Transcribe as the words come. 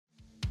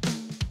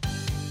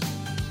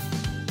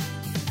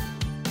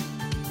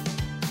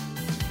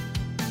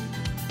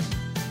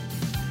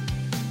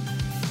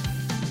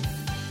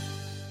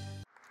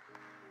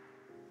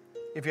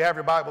If you have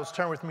your Bibles,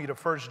 turn with me to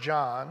 1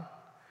 John.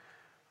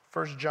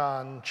 1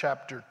 John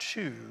chapter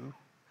 2.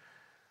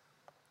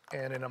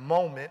 And in a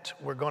moment,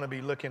 we're going to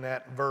be looking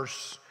at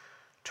verse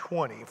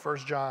 20. 1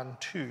 John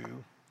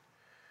 2,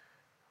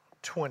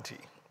 20.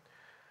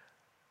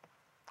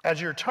 As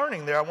you're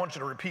turning there, I want you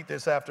to repeat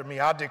this after me.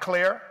 I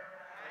declare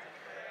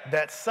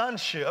that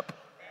sonship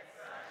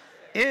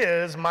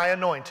is my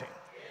anointing.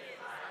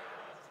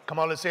 Come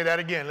on, let's say that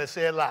again. Let's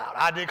say it loud.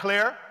 I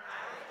declare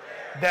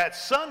that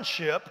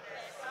sonship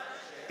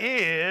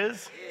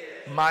is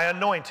my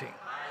anointing.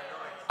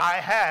 I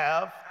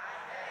have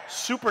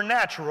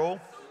supernatural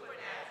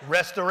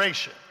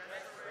restoration.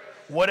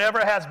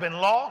 Whatever has been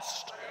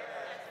lost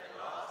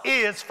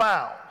is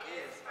found.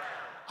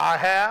 I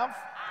have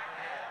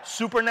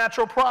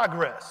supernatural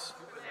progress.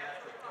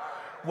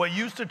 What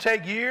used to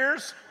take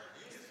years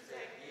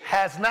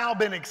has now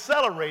been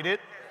accelerated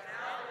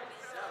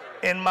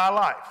in my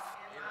life.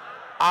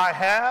 I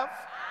have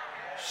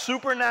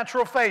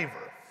supernatural favor.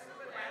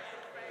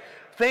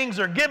 Things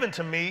are given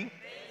to me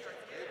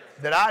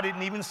that I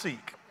didn't even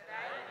seek.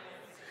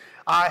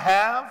 I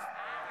have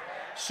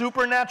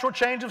supernatural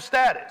change of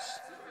status.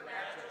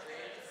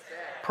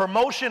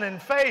 Promotion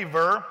and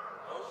favor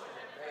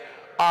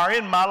are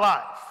in my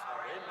life.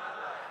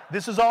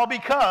 This is all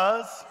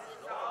because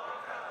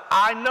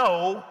I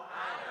know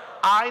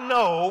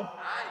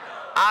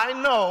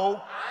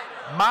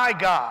my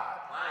God,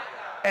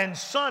 and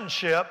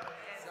sonship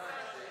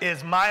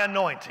is my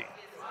anointing.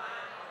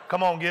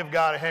 Come on, give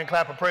God a hand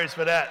clap of praise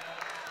for that.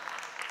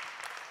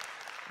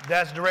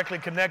 That's directly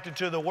connected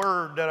to the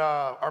word that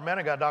our man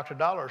of God, Dr.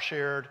 Dollar,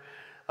 shared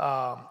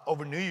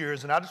over New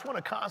Year's. And I just want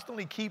to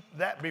constantly keep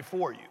that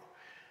before you.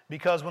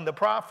 Because when the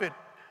prophet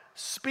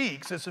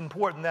speaks, it's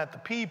important that the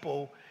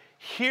people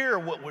hear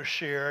what was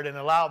shared and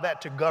allow that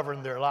to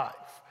govern their life.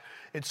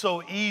 It's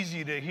so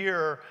easy to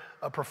hear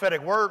a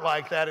prophetic word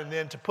like that and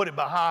then to put it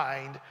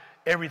behind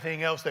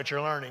everything else that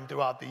you're learning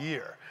throughout the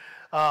year.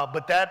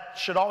 But that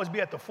should always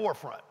be at the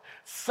forefront.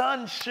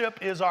 Sonship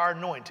is our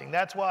anointing.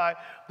 That's why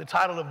the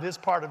title of this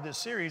part of this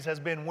series has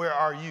been, Where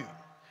Are You?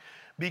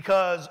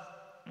 Because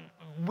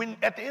when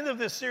at the end of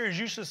this series,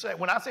 you should say,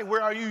 when I say,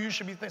 where are you? You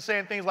should be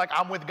saying things like,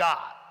 I'm with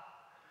God.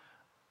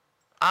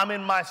 I'm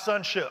in my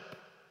sonship.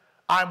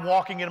 I'm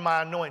walking in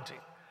my anointing.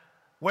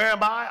 Where am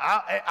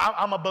I?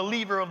 I'm a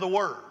believer of the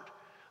word.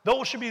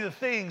 Those should be the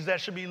things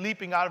that should be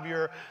leaping out of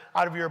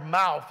your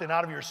mouth and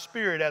out of your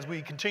spirit as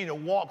we continue to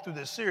walk through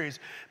this series.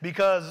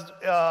 Because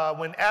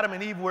when Adam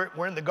and Eve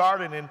were in the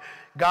garden and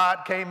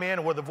God came in,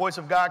 or the voice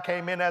of God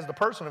came in as the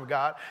person of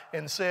God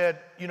and said,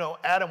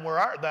 Adam, where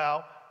art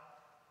thou?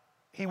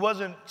 He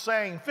wasn't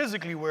saying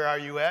physically, where are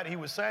you at? He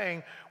was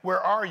saying, where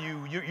are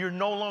you? You're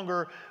no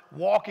longer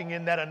walking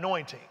in that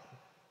anointing.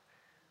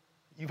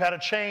 You've had a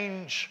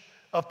change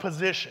of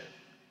position.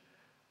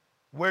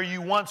 Where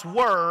you once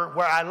were,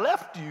 where I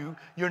left you,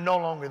 you're no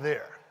longer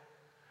there.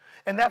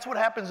 And that's what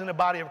happens in the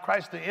body of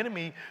Christ. The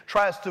enemy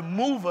tries to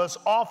move us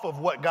off of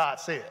what God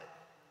said.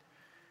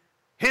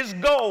 His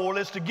goal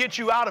is to get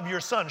you out of your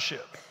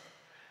sonship.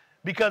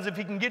 Because if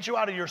he can get you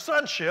out of your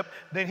sonship,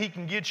 then he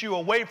can get you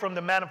away from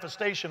the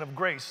manifestation of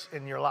grace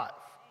in your life.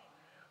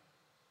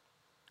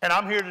 And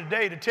I'm here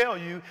today to tell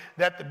you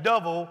that the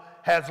devil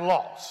has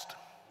lost.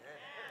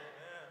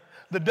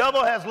 The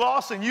devil has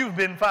lost and you've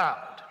been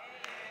found.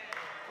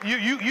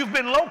 You've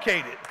been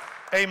located.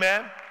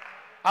 Amen.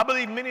 I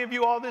believe many of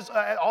you all this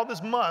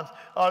month,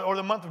 or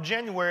the month of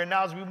January, and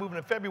now as we move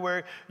into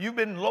February, you've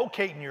been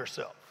locating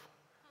yourself.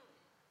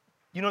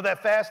 You know,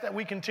 that fast that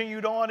we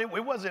continued on, it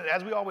wasn't,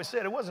 as we always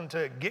said, it wasn't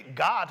to get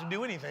God to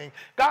do anything.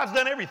 God's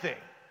done everything.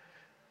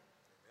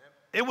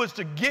 It was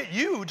to get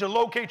you to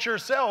locate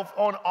yourself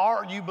on,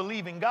 are you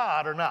believing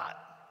God or not?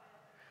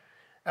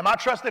 Am I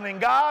trusting in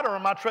God or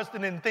am I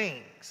trusting in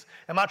things?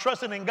 Am I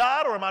trusting in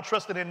God or am I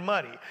trusting in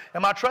money?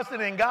 Am I trusting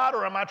in God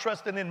or am I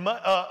trusting in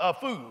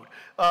food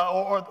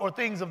or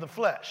things of the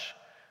flesh?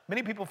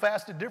 Many people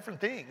fasted different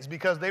things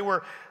because they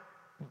were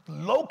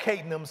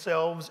locating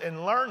themselves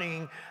and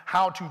learning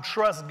how to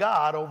trust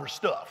God over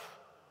stuff.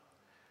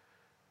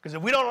 Because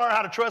if we don't learn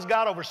how to trust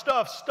God over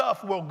stuff,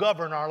 stuff will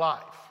govern our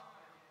life.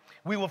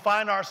 We will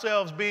find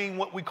ourselves being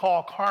what we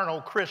call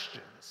carnal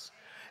Christians.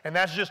 And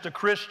that's just a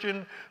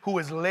Christian who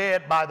is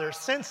led by their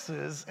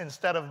senses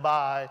instead of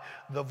by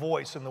the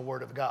voice and the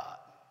word of God.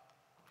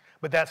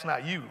 But that's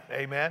not you,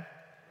 amen?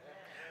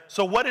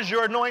 So what is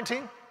your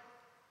anointing?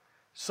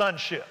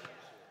 Sonship.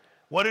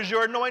 What is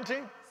your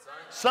anointing?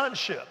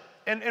 Sonship.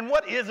 And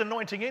what is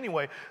anointing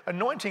anyway?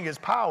 Anointing is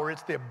power.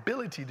 It's the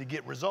ability to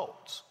get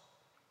results.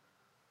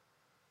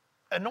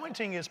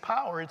 Anointing is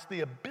power. It's the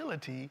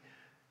ability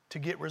to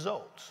get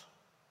results.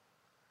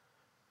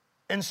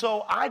 And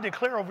so I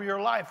declare over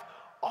your life,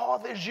 all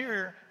this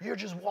year, you're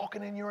just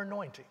walking in your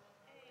anointing.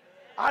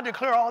 I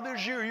declare all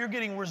this year, you're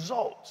getting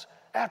results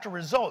after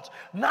results.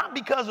 Not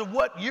because of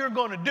what you're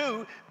going to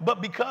do,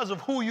 but because of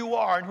who you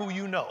are and who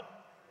you know.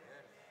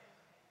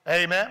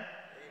 Amen?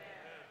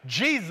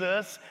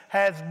 Jesus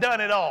has done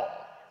it all.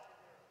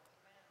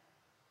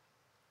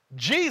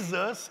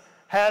 Jesus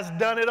has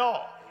done it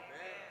all.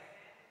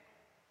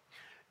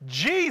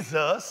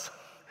 Jesus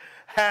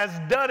has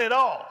done it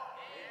all.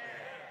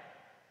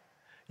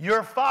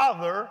 Your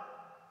Father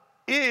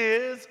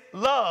is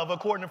love,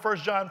 according to 1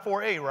 John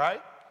 4:8,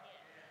 right?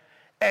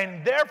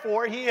 And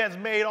therefore, he has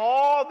made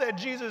all that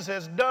Jesus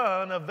has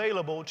done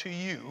available to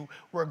you,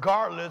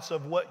 regardless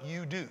of what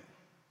you do.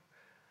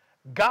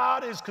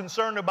 God is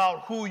concerned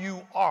about who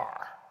you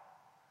are.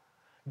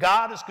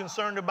 God is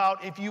concerned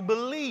about if you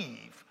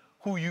believe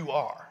who you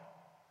are.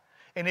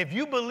 And if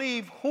you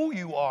believe who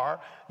you are,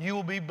 you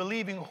will be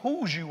believing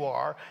whose you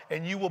are,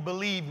 and you will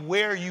believe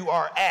where you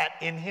are at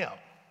in him.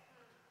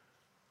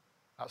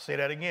 I'll say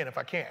that again if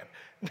I can.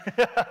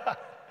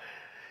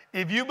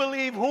 If you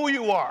believe who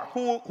you are,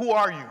 who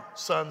are you?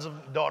 Sons and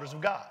daughters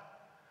of God.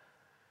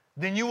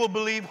 Then you will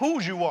believe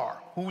whose you are.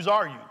 Whose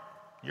are you?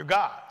 You're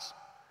God's.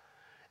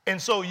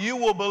 And so you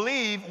will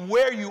believe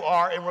where you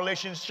are in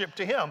relationship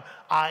to him.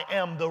 I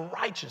am the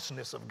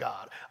righteousness of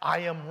God. I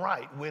am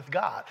right with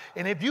God.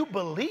 And if you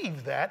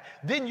believe that,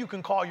 then you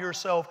can call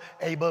yourself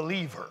a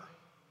believer.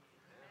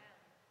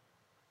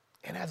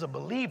 And as a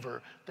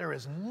believer, there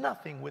is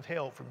nothing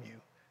withheld from you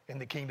in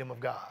the kingdom of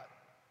God.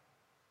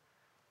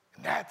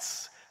 And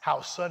that's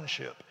how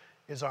sonship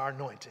is our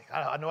anointing.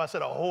 I know I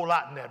said a whole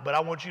lot in that, but I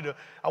want you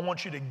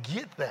to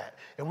get that.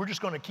 And we're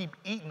just going to keep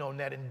eating on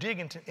that and dig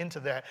into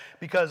that,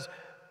 because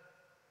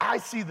I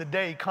see the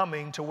day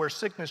coming to where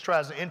sickness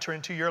tries to enter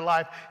into your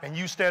life and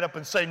you stand up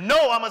and say,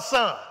 no, I'm a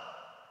son.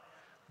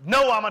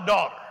 No, I'm a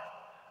daughter.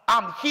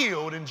 I'm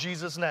healed in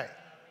Jesus' name.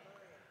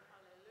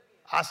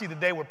 I see the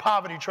day where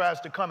poverty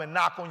tries to come and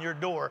knock on your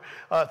door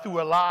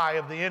through a lie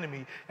of the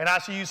enemy. And I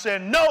see you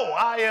saying, no,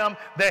 I am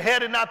the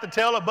head and not the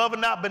tail, above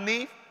and not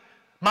beneath.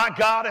 My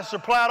God has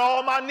supplied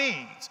all my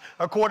needs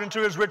according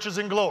to his riches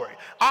and glory.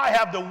 I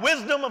have the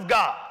wisdom of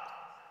God.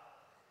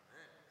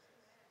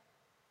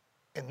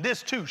 And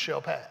this too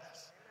shall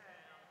pass.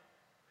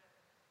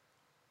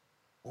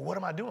 Well, what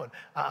am I doing?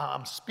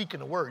 I'm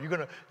speaking the word.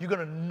 You're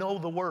gonna know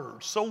the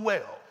word so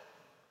well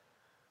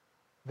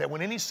that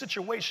when any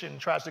situation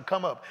tries to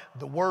come up,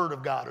 the word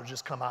of God will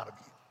just come out of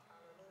you.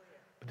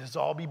 But this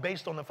will all be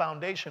based on the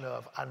foundation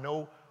of, I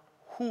know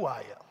who I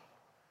am.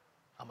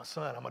 I'm a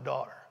son, I'm a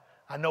daughter.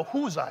 I know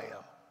whose I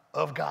am,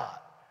 of God.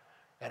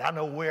 And I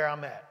know where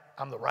I'm at.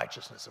 I'm the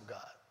righteousness of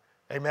God.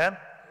 Amen?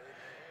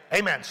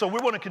 Amen. So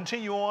we're going to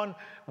continue on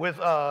with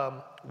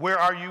Where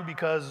Are You?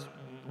 Because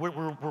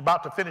we're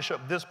about to finish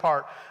up this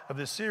part of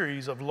this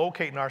series of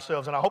locating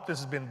ourselves. And I hope this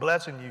has been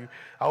blessing you.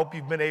 I hope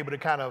you've been able to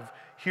kind of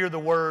hear the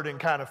word and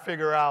kind of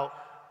figure out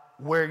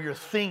where your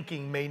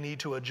thinking may need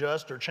to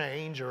adjust or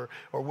change, or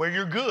where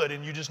you're good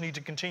and you just need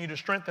to continue to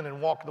strengthen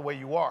and walk the way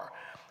you are.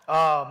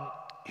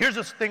 Here's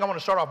this thing I want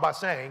to start off by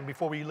saying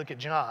before we look at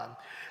John.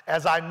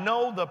 As I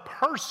know the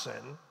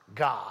person,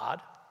 God,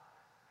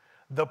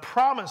 the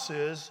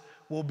promises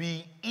will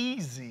be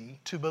easy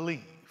to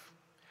believe.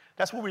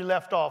 That's where we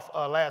left off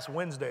last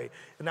Wednesday,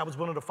 and that was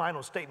one of the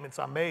final statements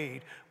I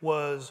made,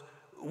 was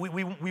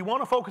we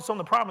want to focus on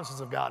the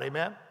promises of God,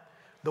 amen?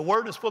 The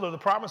word is full of the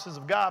promises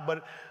of God,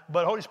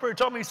 but Holy Spirit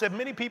told me, he said,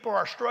 many people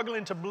are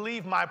struggling to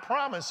believe my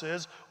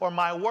promises or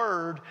my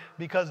word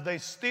because they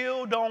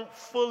still don't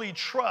fully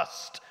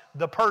trust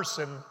the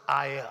person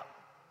I am.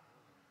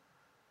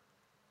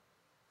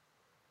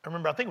 I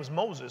remember, I think it was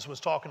Moses was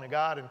talking to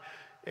God,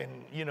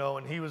 and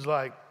he was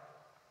like,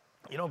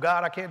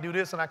 God, I can't do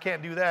this and I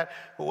can't do that,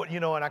 but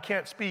and I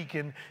can't speak.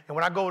 And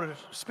when I go to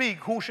speak,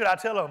 who should I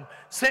tell him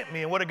sent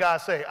me? And what did God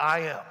say? I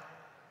am.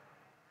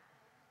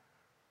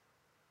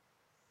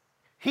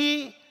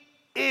 He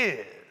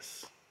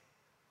is,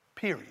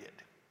 period.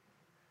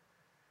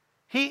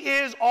 He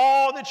is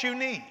all that you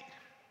need.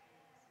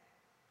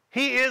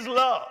 He is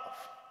love.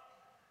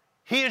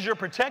 He is your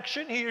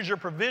protection. He is your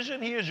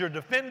provision. He is your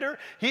defender.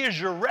 He is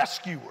your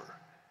rescuer.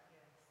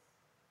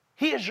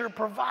 He is your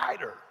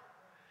provider.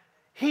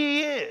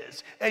 He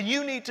is. And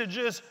you need to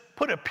just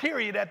put a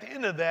period at the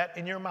end of that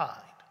in your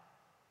mind.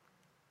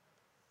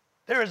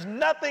 There is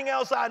nothing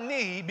else I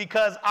need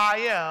because I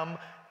am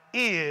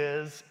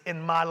is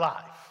in my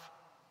life.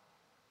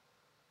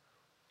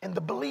 And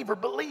the believer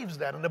believes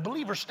that, and the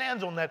believer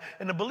stands on that,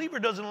 and the believer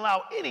doesn't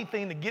allow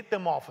anything to get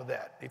them off of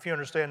that. If you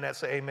understand that,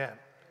 say amen.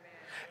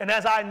 And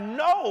as I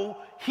know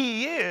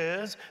he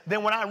is,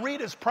 then when I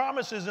read his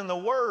promises in the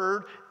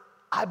word,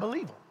 I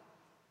believe him.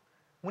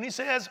 When he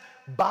says,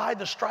 by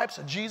the stripes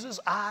of Jesus,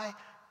 I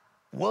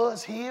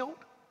was healed,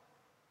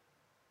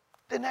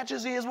 then that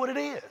just is what it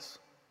is.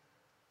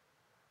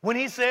 When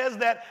he says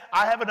that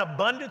I have an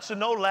abundance and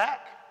no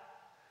lack,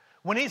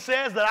 when he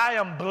says that I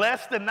am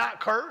blessed and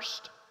not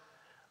cursed,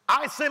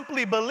 I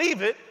simply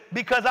believe it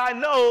because I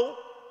know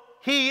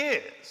he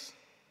is.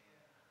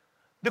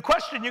 The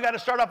question you got to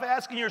start off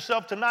asking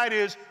yourself tonight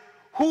is,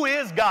 who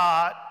is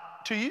God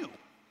to you?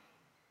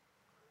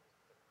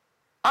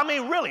 I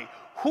mean, really,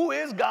 who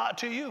is God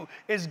to you?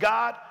 Is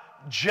God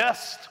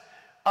just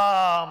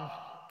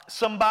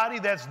somebody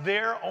that's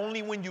there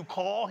only when you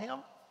call him?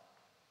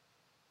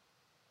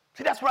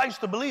 See, that's what I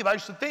used to believe. I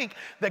used to think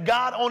that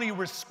God only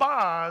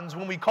responds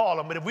when we call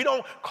him. But if we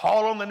don't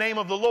call on the name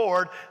of the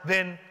Lord,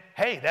 then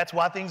hey, that's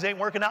why things ain't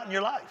working out in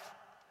your life.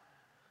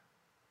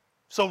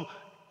 So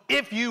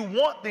if you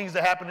want things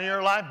to happen in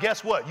your life,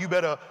 guess what? You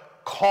better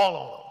call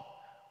on them.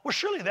 Well,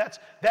 surely that's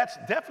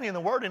definitely in the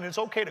Word, and it's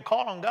okay to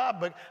call on God,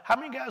 but how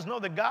many guys know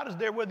that God is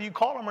there whether you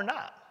call him or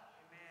not?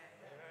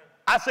 Amen.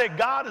 I said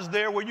God is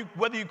there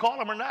whether you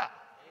call him or not.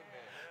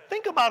 Amen.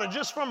 Think about it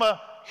just from a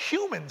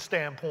human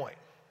standpoint.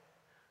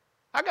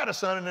 I got a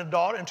son and a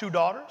daughter and 2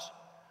 daughters,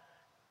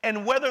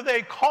 and whether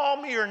they call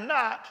me or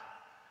not,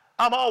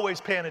 I'm always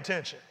paying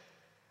attention.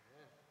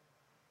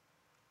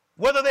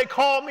 Whether they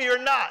call me or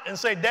not and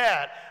say,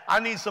 Dad, I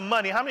need some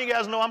money. How many of you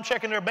guys know I'm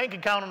checking their bank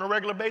account on a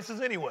regular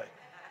basis anyway?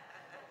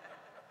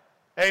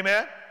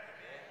 Amen?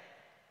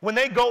 When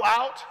they go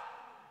out,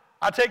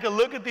 I take a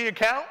look at the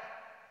account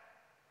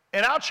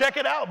and I'll check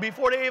it out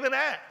before they even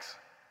ask.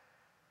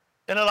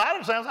 And a lot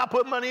of times I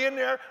put money in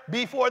there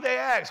before they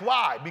ask.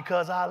 Why?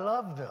 Because I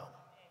love them.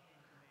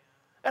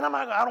 And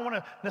I don't want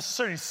to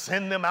necessarily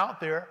send them out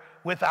there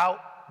without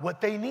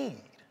what they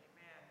need.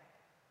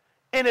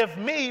 And if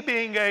me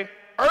being a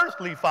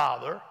earthly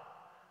father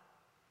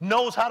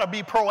knows how to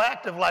be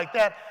proactive like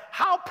that,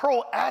 how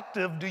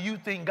proactive do you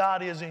think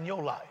God is in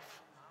your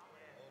life?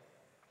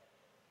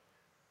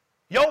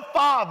 Your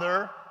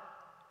father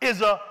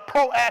is a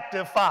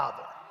proactive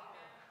father.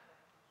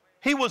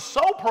 He was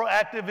so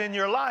proactive in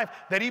your life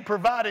that he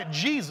provided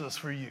Jesus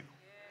for you.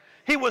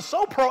 He was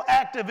so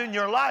proactive in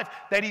your life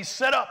that he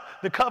set up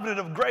the covenant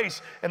of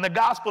grace and the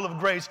gospel of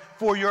grace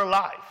for your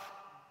life.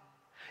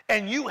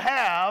 And you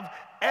have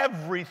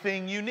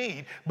everything you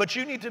need. But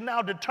you need to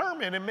now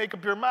determine and make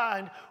up your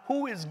mind,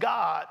 who is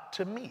God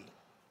to me?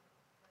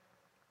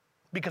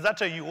 Because I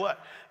tell you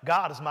what,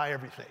 God is my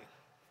everything.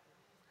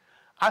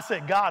 I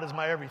said God is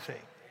my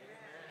everything.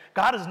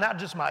 God is not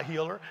just my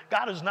healer.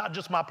 God is not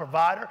just my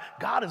provider.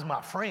 God is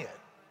my friend.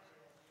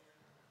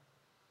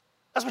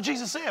 That's what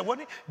Jesus said,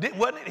 wasn't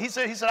he? He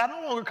said, I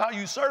no longer call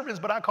you servants,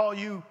 but I call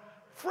you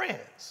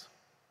friends.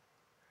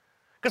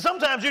 Because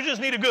sometimes you just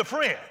need a good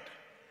friend.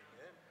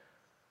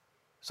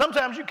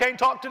 Sometimes you can't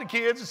talk to the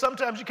kids, and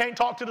sometimes you can't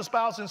talk to the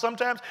spouse, and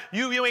sometimes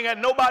you ain't got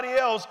nobody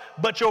else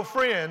but your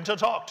friend to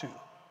talk to.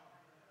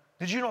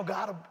 Did you know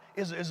God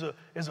is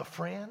a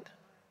friend?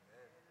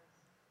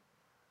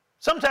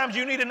 Sometimes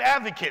you need an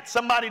advocate,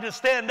 somebody to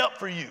stand up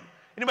for you.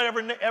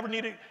 Anybody ever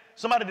needed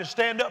somebody to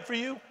stand up for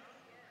you?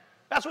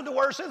 That's what the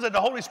word says, that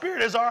the Holy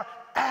Spirit is our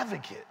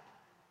advocate.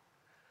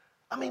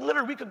 I mean,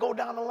 literally, we could go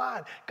down the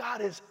line.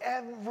 God is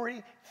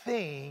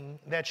everything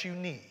that you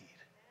need.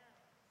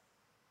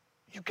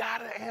 You got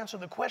to answer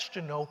the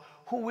question, though,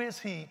 who is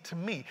he to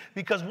me?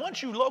 Because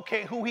once you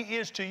locate who he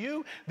is to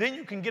you, then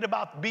you can be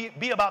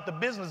about the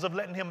business of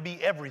letting him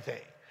be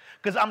everything.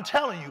 Because I'm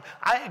telling you,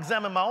 I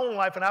examined my own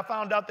life and I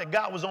found out that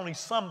God was only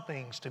some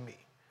things to me.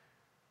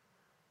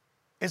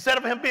 Instead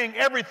of him being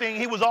everything,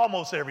 he was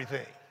almost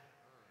everything.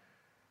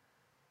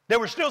 There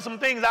were still some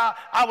things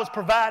I was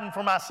providing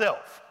for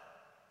myself.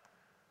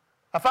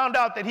 I found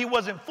out that he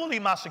wasn't fully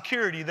my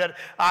security, that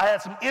I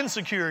had some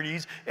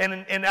insecurities,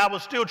 and I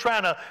was still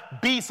trying to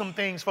be some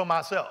things for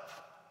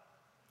myself.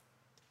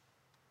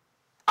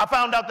 I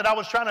found out that I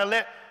was trying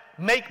to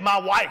make my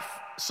wife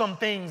some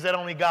things that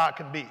only God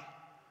can be.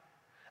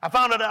 I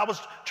found out that I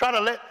was trying to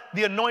let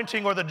the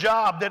anointing or the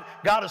job that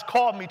God has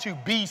called me to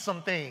be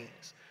some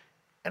things.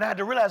 And I had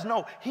to realize,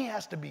 no, he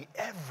has to be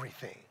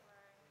everything.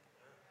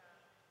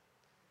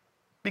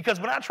 Because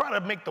when I try to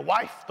make the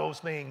wife those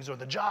things, or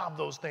the job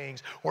those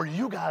things, or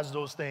you guys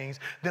those things,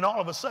 then all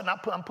of a sudden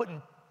I'm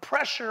putting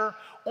pressure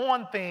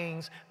on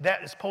things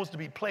that is supposed to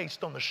be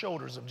placed on the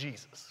shoulders of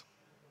Jesus.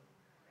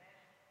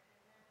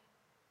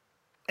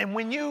 And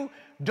when you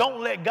don't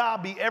let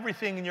God be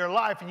everything in your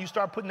life and you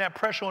start putting that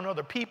pressure on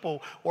other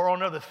people or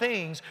on other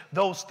things,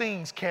 those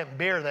things can't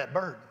bear that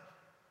burden.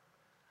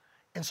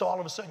 And so all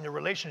of a sudden your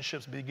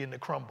relationships begin to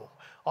crumble.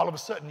 All of a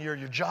sudden your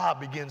job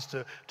begins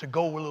to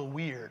go a little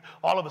weird.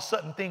 All of a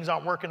sudden things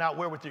aren't working out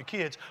well with your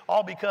kids,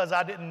 all because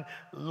I didn't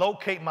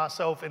locate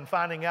myself in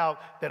finding out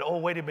that, oh,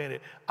 wait a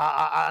minute,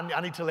 I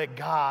need to let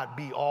God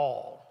be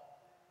all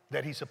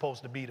that he's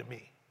supposed to be to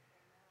me.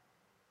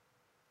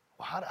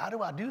 Well, how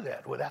do I do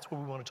that? Well, that's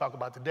what we want to talk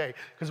about today,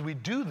 because we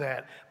do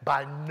that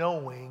by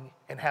knowing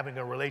and having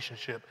a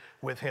relationship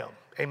with him.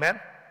 Amen?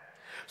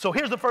 So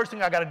here's the first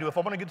thing I got to do. If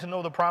I want to get to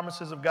know the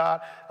promises of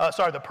God,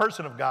 the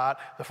person of God,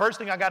 the first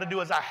thing I got to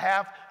do is I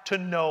have to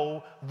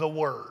know the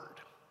Word.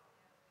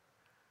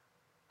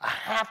 I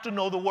have to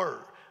know the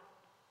Word.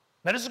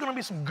 Now, this is going to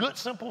be some good,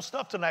 simple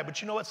stuff tonight,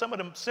 but you know what? Some of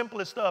the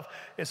simplest stuff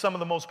is some of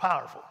the most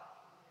powerful.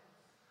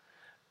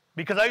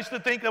 Because I used to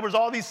think there was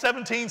all these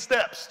 17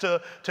 steps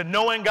to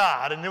knowing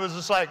God, and it was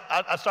just like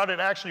I started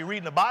actually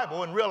reading the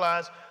Bible and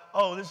realized,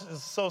 oh, this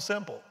is so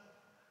simple.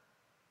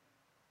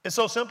 It's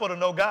so simple to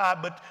know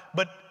God,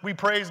 but we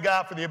praise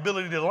God for the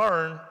ability to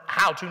learn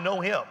how to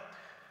know him.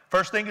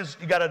 First thing is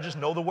you got to just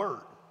know the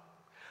Word.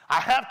 I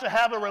have to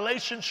have a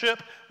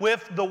relationship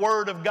with the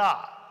Word of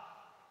God.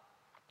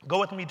 Go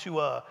with me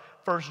to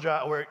 1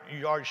 John, where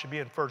you already should be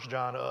in 1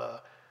 John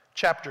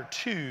chapter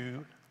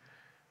 2,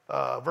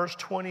 verse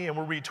 20, and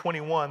we'll read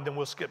 21, then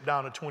we'll skip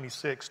down to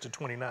 26 to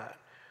 29.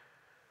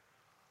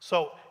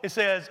 So it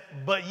says,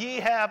 but ye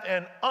have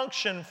an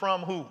unction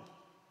from who?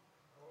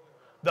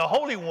 The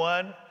Holy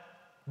One.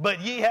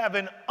 But ye have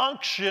an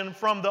unction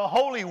from the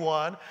Holy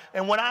One.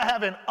 And when I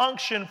have an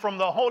unction from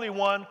the Holy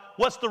One,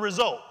 what's the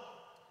result?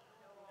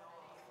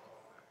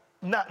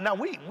 Now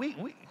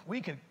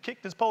we can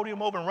kick this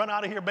podium over and run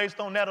out of here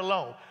based on that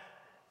alone.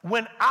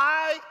 When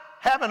I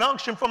have an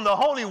unction from the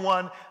Holy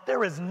One,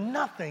 there is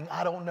nothing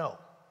I don't know.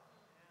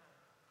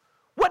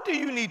 What do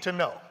you need to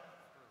know?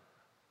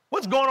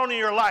 What's going on in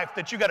your life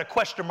that you got a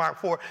question mark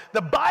for?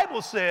 The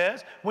Bible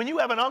says when you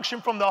have an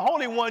unction from the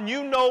Holy One,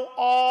 you know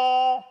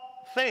all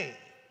things.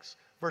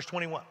 Verse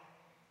 21.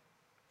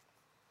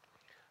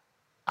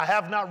 I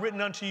have not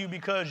written unto you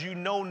because you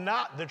know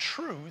not the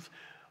truth,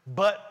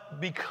 but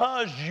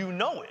because you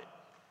know it,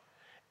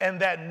 and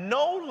that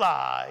no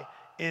lie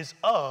is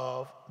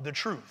of the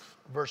truth.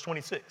 Verse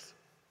 26.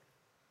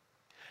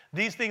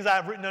 These things I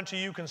have written unto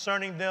you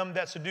concerning them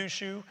that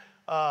seduce you.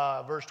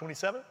 Verse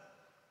 27.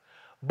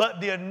 But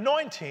the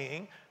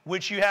anointing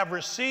which you have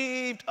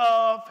received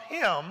of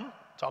him,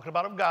 talking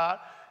about of God,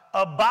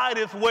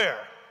 abideth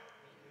where?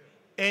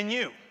 In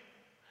you.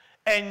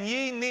 And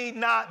ye need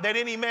not that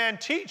any man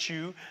teach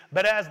you,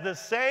 but as the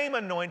same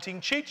anointing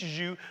teaches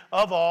you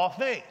of all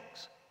things,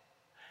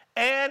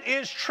 and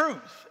is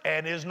truth,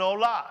 and is no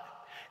lie.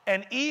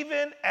 And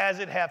even as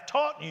it hath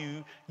taught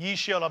you, ye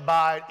shall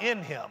abide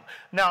in him.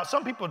 Now,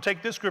 some people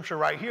take this scripture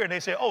right here and they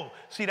say, oh,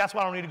 see, that's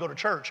why I don't need to go to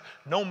church.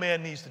 No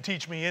man needs to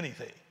teach me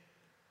anything.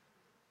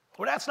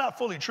 Well, that's not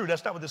fully true.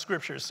 That's not what the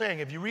scripture is saying.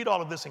 If you read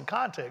all of this in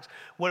context,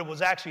 what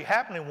was actually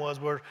happening was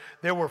where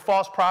there were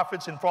false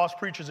prophets and false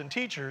preachers and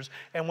teachers,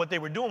 and what they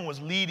were doing was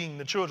leading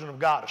the children of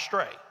God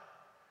astray.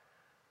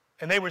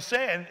 And they were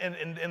saying,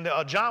 and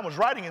John was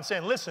writing and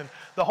saying, listen,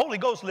 the Holy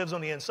Ghost lives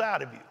on the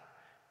inside of you.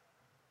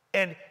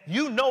 And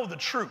you know the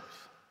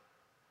truth.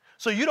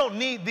 So you don't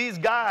need these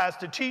guys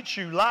to teach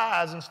you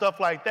lies and stuff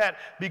like that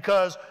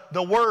because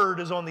the word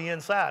is on the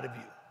inside of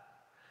you.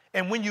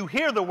 And when you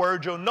hear the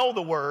word, you'll know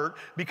the word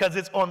because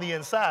it's on the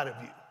inside of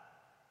you.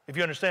 If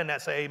you understand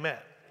that, say amen.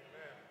 Amen.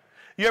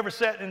 You ever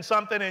sat in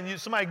something and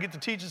somebody get to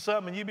teach you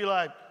something and you be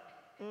like,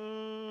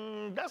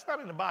 that's not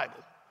in the Bible.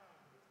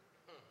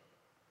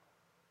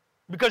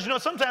 Because,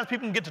 sometimes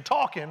people can get to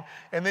talking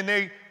and then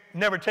they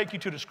never take you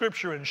to the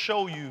scripture and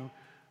show you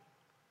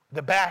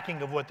the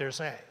backing of what they're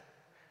saying.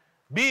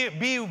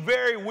 Be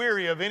very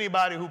wary of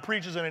anybody who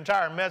preaches an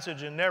entire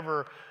message and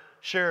never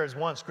shares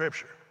one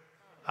scripture.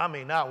 I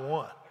mean, not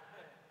one.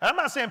 And I'm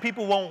not saying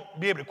people won't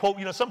be able to quote,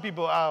 some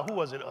people, who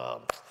was it?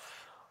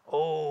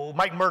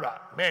 Mike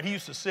Murdoch. Man, he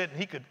used to sit and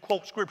he could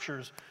quote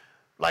scriptures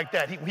like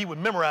that. He would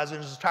memorize it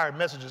in his entire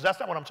messages. That's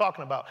not what I'm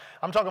talking about.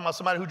 I'm talking about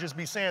somebody who just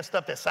be saying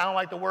stuff that sound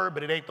like the word,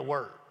 but it ain't the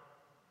word.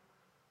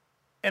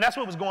 And that's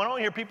what was going on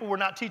here. People were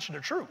not teaching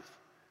the truth.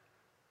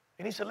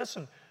 And he said,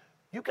 listen,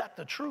 you got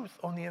the truth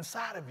on the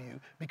inside of you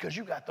because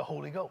you got the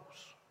Holy Ghost.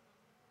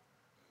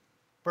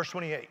 Verse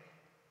 28.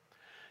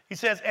 He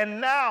says, and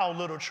now,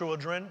 little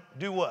children,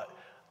 do what?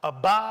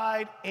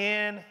 Abide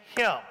in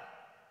him,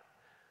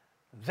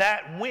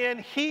 that when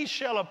he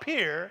shall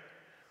appear,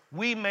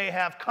 we may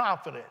have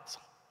confidence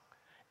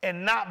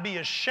and not be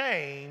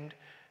ashamed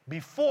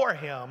before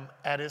him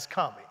at his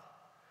coming.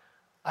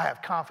 I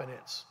have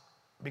confidence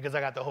because I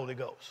got the Holy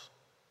Ghost.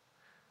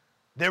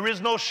 There is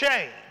no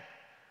shame.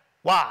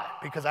 Why?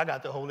 Because I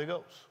got the Holy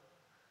Ghost.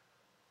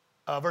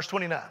 Verse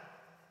 29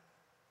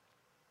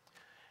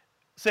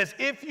 says,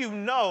 if you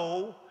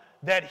know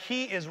that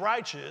he is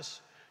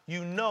righteous,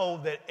 you know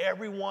that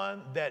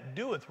everyone that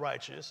doeth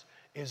righteous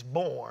is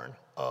born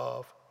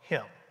of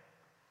him.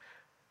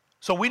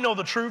 So we know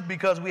the truth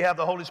because we have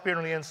the Holy Spirit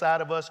on the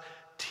inside of us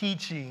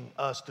teaching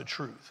us the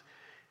truth.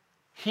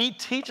 He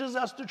teaches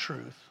us the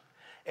truth,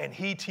 and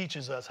he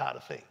teaches us how to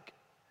think.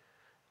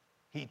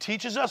 He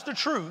teaches us the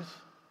truth,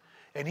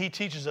 and he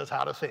teaches us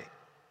how to think.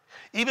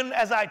 Even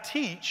as I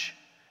teach,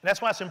 and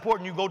that's why it's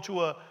important you go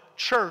to a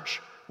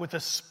church with a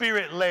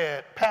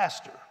Spirit-led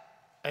pastor.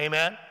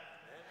 Amen?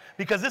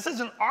 Because this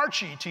isn't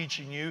Archie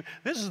teaching you.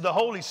 This is the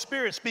Holy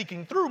Spirit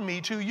speaking through me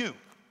to you.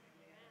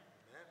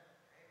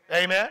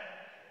 Amen?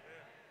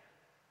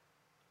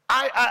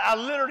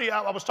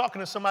 I was talking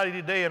to somebody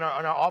today in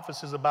our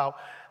offices about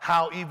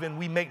how even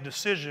we make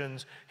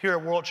decisions here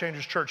at World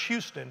Changers Church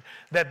Houston,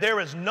 that there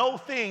is no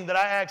thing that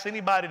I ask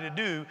anybody to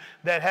do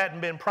that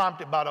hadn't been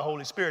prompted by the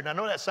Holy Spirit. And I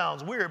know that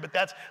sounds weird, but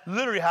that's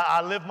literally how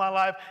I live my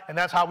life, and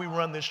that's how we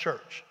run this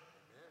church.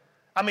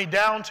 I mean,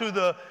 down to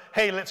the,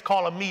 hey, let's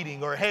call a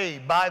meeting, or hey,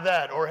 buy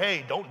that, or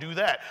hey, don't do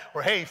that,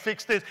 or hey,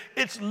 fix this.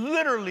 It's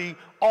literally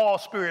all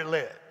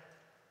Spirit-led.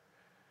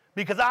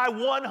 Because I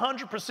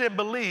 100%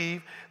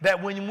 believe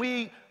that when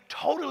we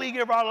totally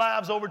give our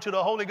lives over to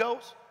the Holy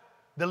Ghost,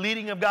 the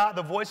leading of God,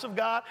 the voice of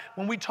God,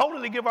 when we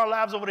totally give our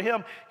lives over to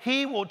him,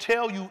 he will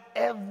tell you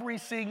every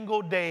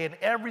single day and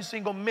every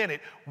single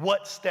minute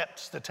what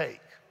steps to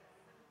take.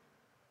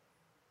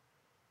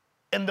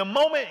 And the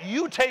moment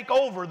you take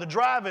over the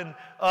driving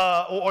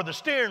or the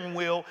steering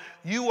wheel,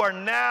 you are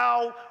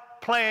now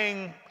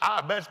playing,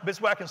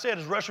 best way I can say it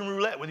is Russian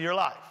roulette with your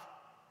life.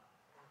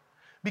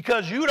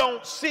 Because you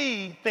don't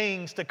see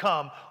things to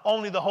come,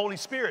 only the Holy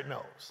Spirit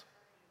knows.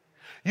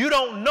 You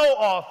don't know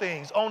all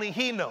things, only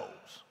He knows.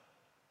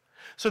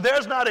 So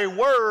there's not a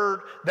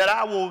word that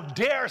I will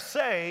dare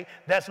say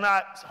that's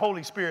not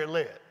Holy Spirit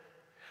led.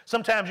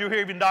 Sometimes you'll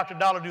hear even Dr.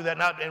 Dollar do that,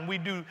 and we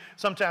do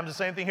sometimes the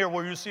same thing here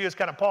where you see us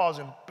kind of pause,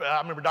 and I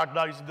remember Dr.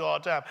 Dollar used to do all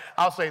the time.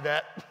 I'll say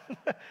that.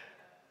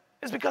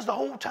 It's because the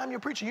whole time you're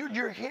preaching,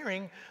 you're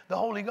hearing the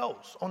Holy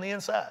Ghost on the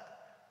inside.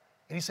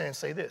 And he's saying,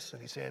 say this,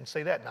 and he's saying,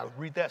 say that. Now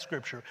read that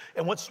scripture.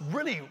 And what's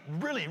really,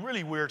 really,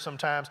 really weird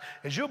sometimes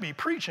is you'll be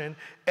preaching,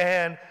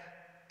 and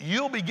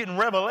you'll be getting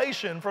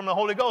revelation from the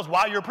Holy Ghost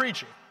while you're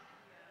preaching.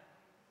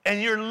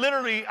 And you're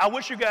literally, I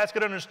wish you guys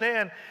could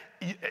understand,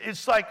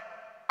 it's like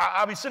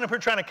I'll be sitting up here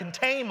trying to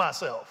contain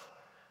myself.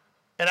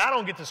 And I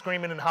don't get to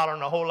screaming and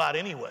hollering a whole lot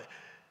anyway.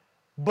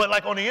 But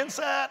like on the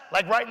inside,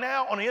 like right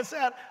now on the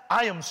inside,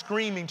 I am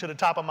screaming to the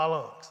top of my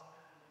lungs.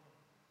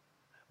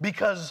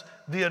 Because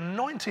the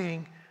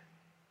anointing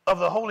of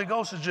the Holy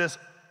Ghost is just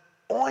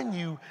on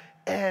you,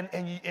 and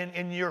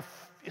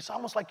it's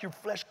almost like your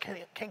flesh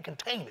can't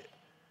contain it.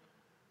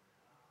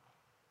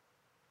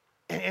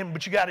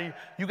 But you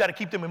gotta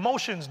keep them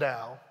emotions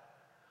down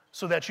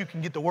so that you can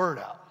get the word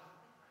out.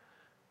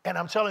 And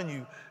I'm telling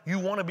you, you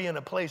want to be in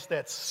a place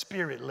that's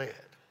spirit-led,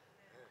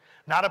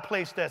 not a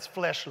place that's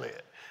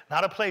flesh-led,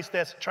 not a place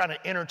that's trying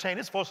to entertain.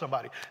 It's for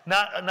somebody.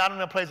 Not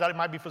in a place that it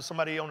might be for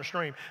somebody on the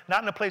stream.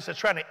 Not in a place that's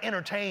trying to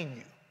entertain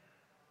you.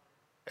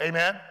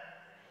 Amen?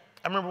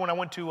 I remember when I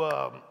went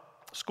to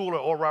school at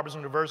Oral Roberts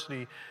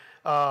University,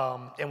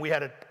 and we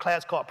had a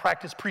class called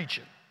Practice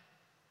Preaching.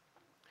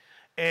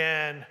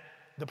 And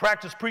the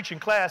practice preaching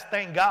class,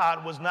 thank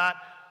God, was not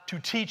to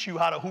teach you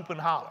how to hoop and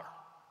holler.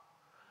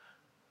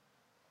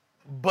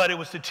 But it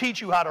was to teach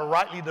you how to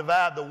rightly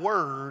divide the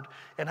word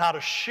and how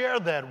to share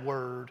that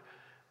word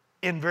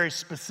in very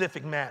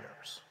specific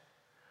manners.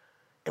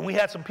 And we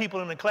had some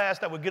people in the class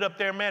that would get up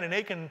there, man, and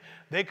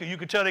you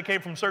could tell they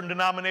came from certain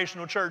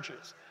denominational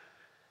churches.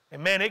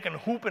 And man, they can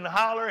hoop and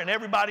holler, and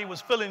everybody was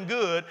feeling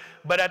good,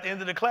 but at the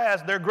end of the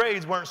class, their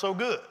grades weren't so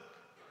good.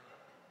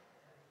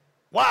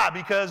 Why?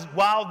 Because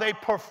while they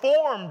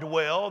performed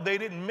well, they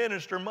didn't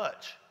minister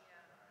much.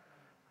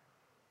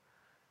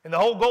 And the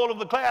whole goal of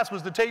the class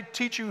was to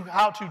teach you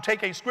how to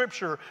take a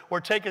scripture or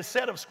take a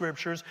set of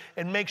scriptures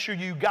and make sure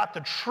you got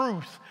the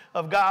truth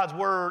of God's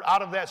word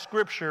out of that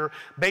scripture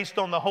based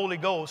on the Holy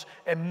Ghost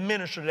and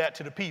minister that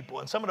to the people.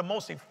 And some of the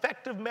most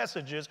effective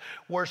messages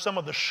were some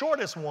of the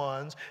shortest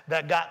ones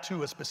that got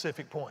to a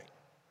specific point.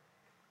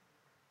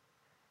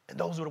 And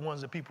those were the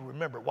ones that people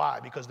remember. Why?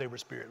 Because they were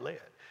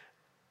spirit-led.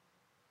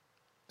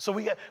 So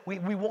we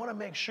want to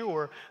make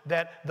sure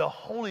that the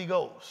Holy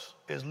Ghost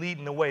is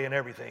leading the way in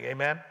everything.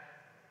 Amen?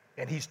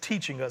 And he's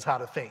teaching us how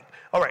to think.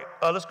 All right,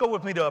 let's go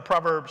with me to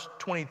Proverbs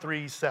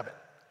 23:7.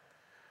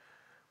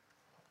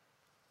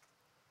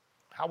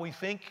 How we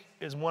think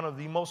is one of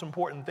the most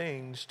important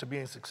things to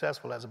being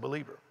successful as a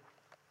believer.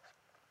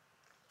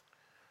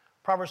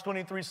 Proverbs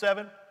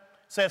 23:7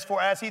 says,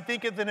 for as he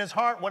thinketh in his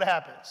heart, what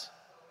happens?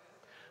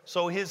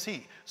 So is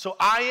he. So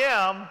I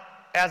am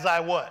as I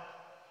what?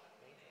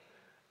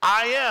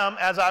 I am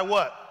as I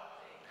what?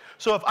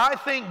 So if I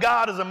think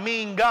God is a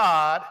mean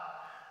God,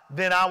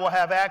 then I will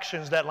have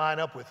actions that line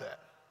up with that.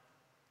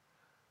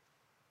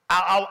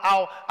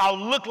 I'll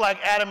look like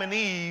Adam and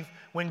Eve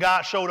when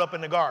God showed up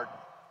in the garden.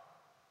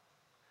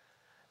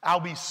 I'll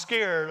be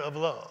scared of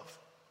love.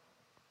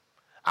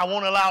 I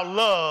won't allow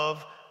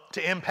love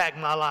to impact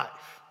my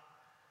life.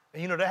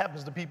 And you know, that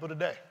happens to people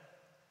today.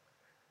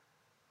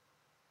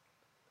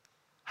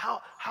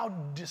 How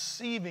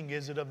deceiving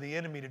is it of the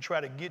enemy to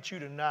try to get you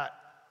to not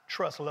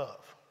trust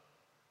love?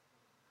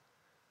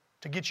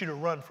 To get you to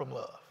run from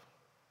love.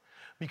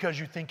 Because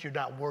you think you're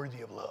not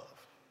worthy of love.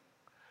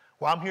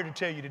 Well, I'm here to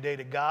tell you today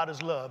that God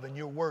is love and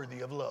you're worthy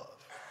of love.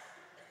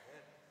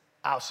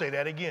 I'll say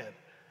that again.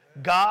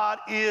 God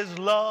is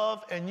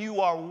love and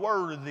you are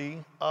worthy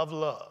of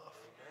love.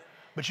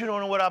 But you don't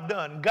know what I've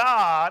done.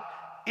 God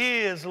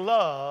is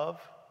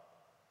love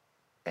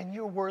and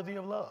you're worthy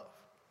of love.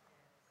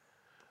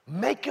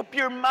 Make up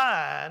your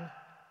mind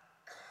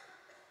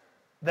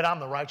that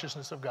I'm the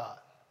righteousness of God.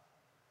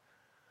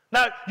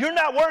 Now, you're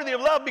not worthy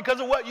of love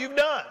because of what you've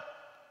done.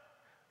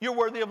 You're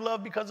worthy of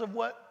love because of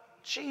what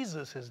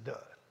Jesus has done.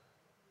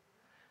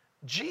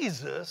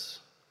 Jesus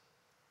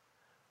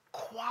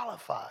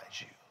qualifies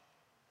you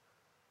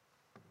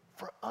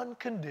for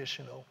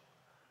unconditional,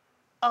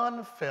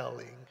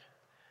 unfailing,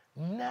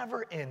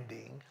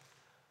 never-ending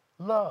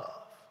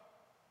love.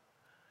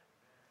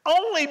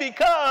 Only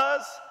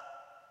because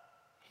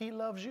he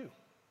loves you.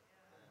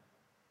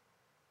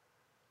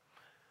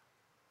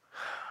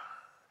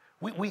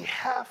 We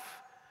have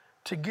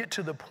to get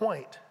to the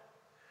point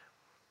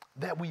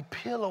that we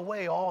peel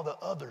away all the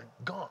other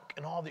gunk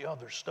and all the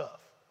other stuff.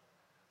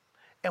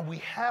 And we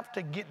have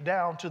to get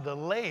down to the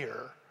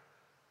layer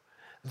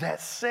that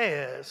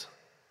says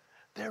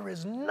there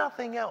is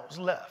nothing else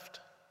left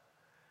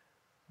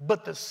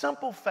but the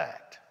simple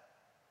fact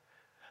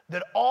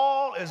that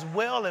all is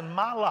well in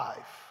my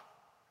life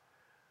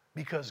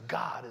because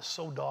God is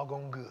so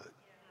doggone good.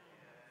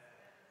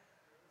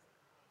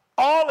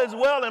 All is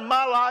well in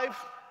my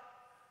life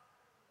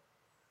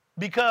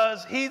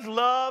because he's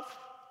love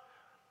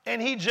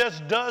and he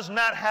just does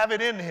not have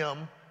it in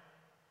him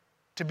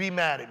to be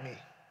mad at me.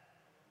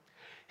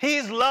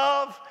 He's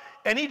love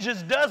and he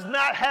just does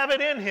not have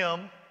it in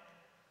him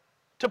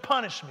to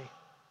punish me.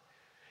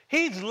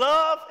 He's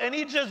love and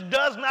he just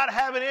does not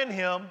have it in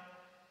him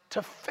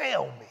to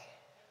fail me.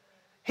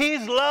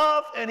 He's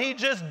love and he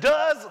just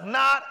does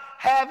not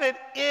have it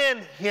in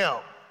him.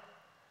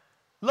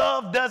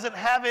 Love doesn't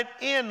have it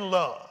in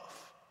love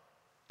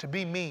to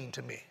be mean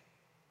to me.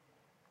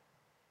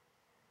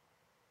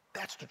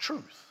 That's the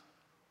truth.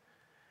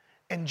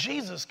 And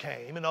Jesus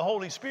came, and the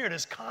Holy Spirit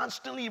is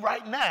constantly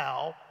right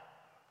now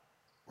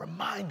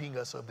reminding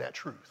us of that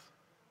truth.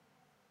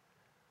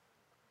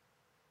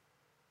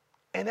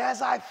 And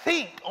as I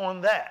think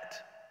on that,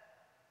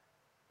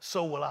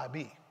 so will I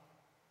be.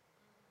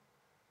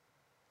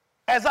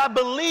 As I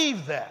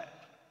believe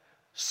that,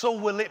 so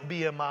will it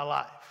be in my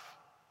life.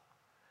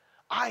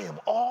 I am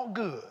all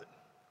good.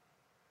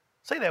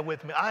 Say that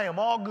with me. I am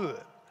all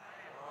good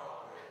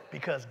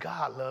because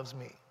God loves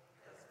me.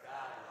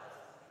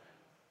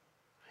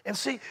 And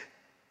see,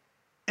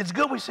 it's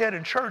good we say it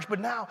in church,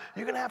 but now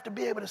you're going to have to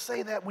be able to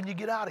say that when you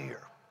get out of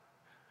here.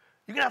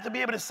 You're going to have to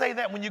be able to say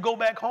that when you go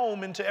back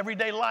home into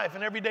everyday life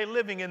and everyday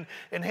living,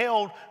 and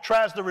hell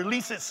tries to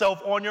release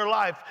itself on your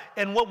life.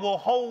 And what will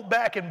hold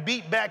back and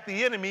beat back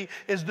the enemy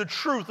is the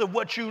truth of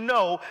what you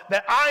know,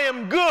 that I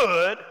am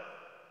good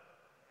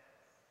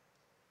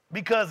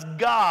because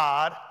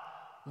God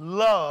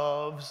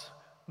loves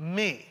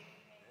me.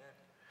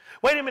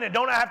 Wait a minute,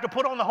 don't I have to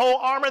put on the whole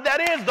armor?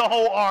 That is the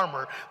whole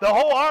armor. The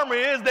whole armor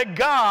is that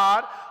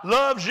God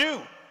loves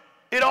you.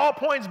 It all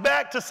points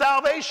back to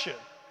salvation.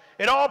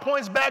 It all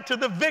points back to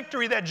the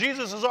victory that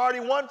Jesus has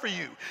already won for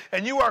you.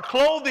 And you are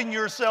clothing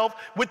yourself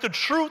with the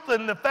truth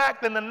and the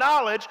fact and the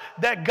knowledge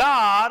that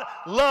God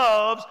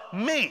loves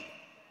me.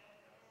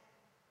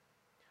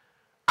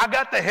 I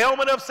got the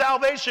helmet of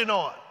salvation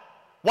on.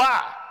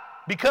 Why?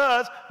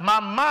 Because my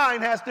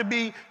mind has to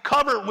be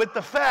covered with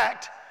the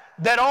fact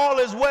that all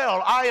is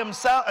well. I am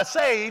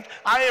saved.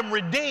 I am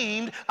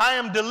redeemed. I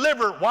am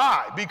delivered.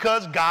 Why?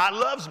 Because God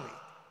loves me.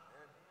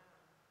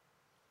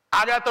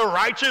 I got the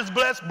righteous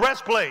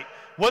breastplate.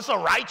 What's a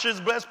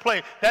righteous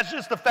breastplate? That's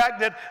just the fact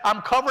that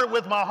I'm covered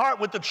with my heart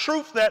with the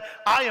truth that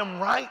I am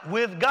right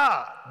with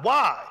God.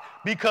 Why?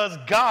 Because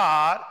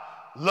God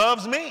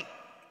loves me.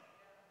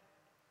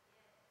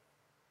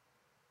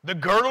 The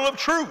girdle of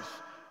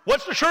truth.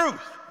 What's the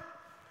truth?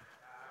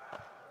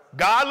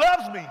 God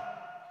loves me,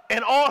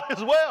 and all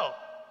is well.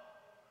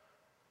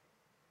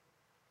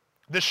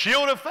 The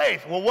shield of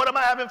faith. Well, what am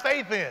I having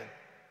faith in?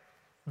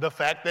 The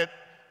fact that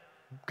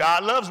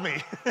God loves me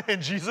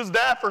and Jesus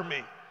died for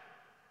me.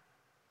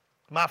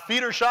 My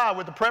feet are shod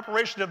with the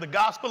preparation of the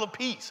gospel of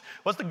peace.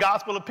 What's the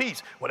gospel of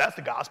peace? Well, that's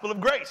the gospel of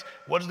grace.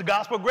 What does the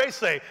gospel of grace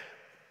say?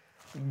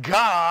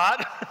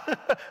 God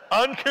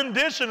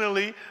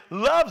unconditionally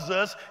loves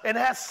us and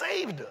has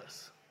saved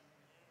us.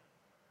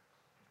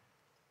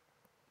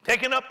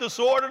 Taking up the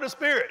sword of the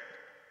Spirit.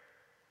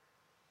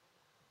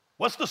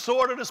 What's the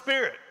sword of the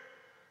Spirit?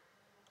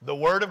 The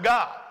Word of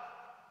God.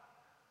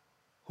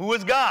 Who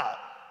is God?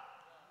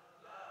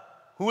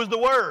 Who is the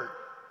Word?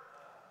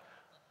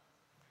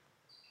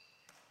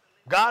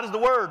 God is the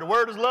Word. The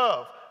Word is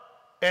love.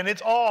 And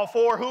it's all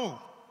for who?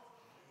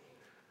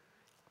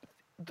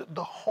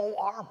 The whole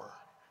armor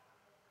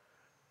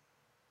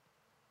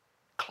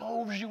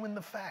clothes you in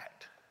the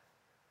fact,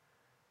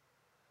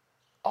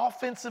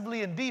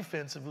 offensively and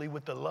defensively,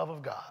 with the love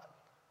of God.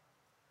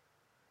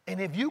 And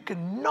if you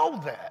can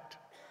know that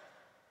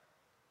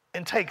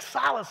and take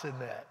solace in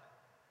that,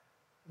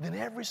 then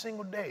every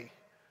single day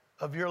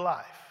of your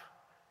life,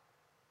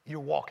 you're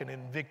walking in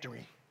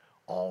victory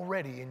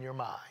already in your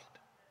mind.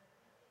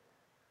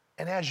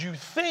 And as you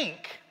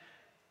think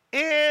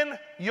in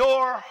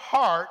your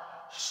heart,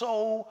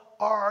 so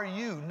are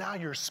you. Now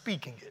you're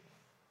speaking it.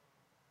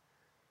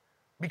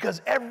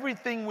 Because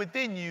everything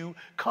within you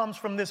comes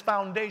from this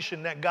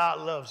foundation that God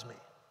loves me.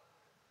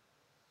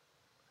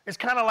 It's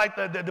kind of like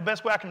the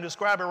best way I can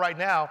describe it right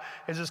now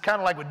is it's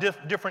kind of like with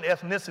different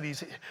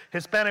ethnicities.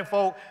 Hispanic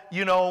folk,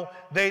 you know,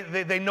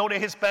 they know they're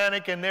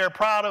Hispanic and they're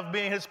proud of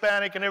being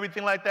Hispanic and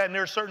everything like that. And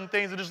there are certain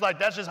things that just like,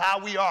 that's just how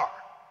we are.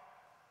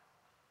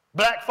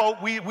 Black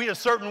folk, we a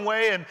certain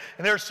way, and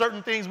there are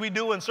certain things we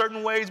do, and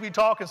certain ways we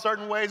talk, and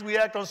certain ways we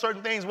act on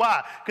certain things.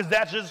 Why? Because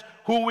that's just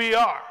who we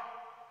are.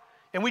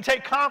 And we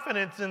take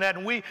confidence in that,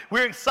 and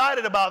we're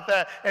excited about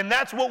that, and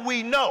that's what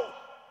we know.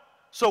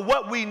 So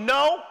what we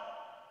know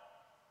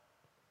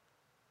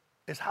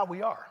is how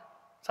we are.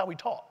 It's how we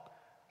talk.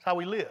 It's how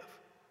we live.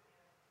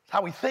 It's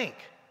how we think.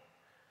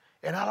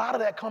 And a lot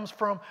of that comes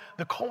from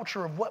the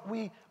culture of what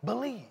we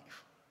believe.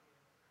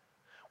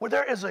 Where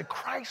there is a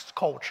Christ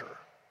culture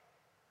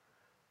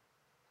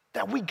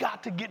that we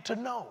got to get to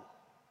know.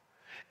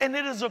 And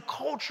it is a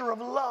culture of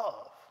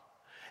love.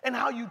 And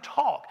how you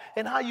talk,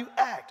 and how you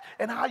act,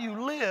 and how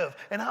you live,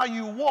 and how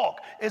you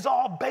walk is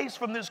all based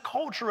from this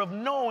culture of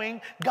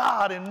knowing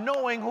God and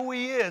knowing who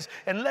He is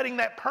and letting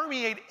that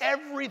permeate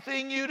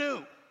everything you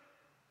do.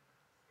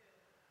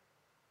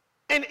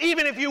 And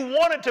even if you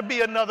want it to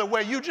be another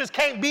way, you just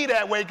can't be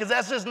that way because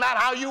that's just not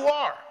how you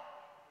are.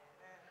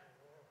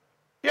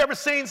 You ever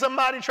seen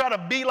somebody try to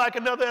be like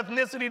another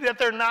ethnicity that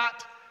they're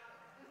not?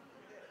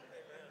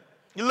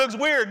 It looks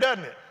weird,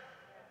 doesn't it?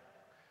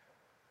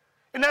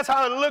 And that's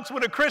how it looks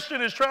when a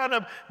Christian is trying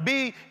to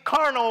be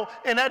carnal,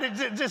 and that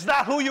is just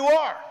not who you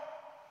are.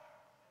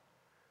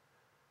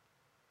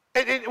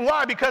 And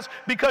why?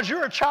 Because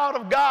you're a child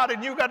of God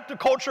and you got the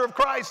culture of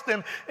Christ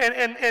and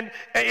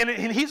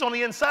He's on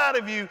the inside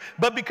of you,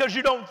 but because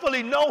you don't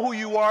fully know who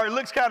you are, it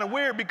looks kind of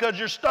weird because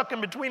you're stuck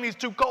in between these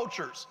two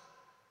cultures.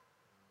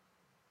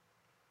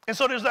 And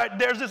so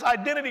there's this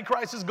identity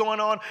crisis going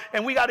on,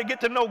 and we got to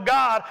get to know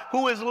God,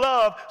 who is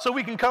love, so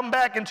we can come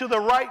back into the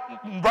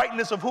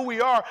rightness of who we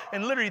are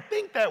and literally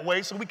think that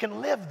way so we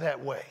can live that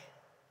way.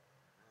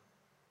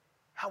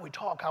 How we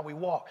talk, how we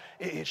walk,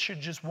 it should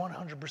just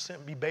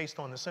 100% be based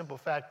on the simple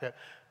fact that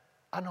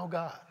I know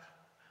God.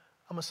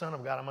 I'm a son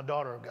of God. I'm a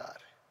daughter of God.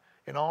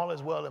 And all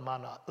is well in my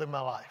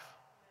life.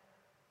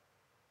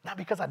 Not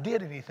because I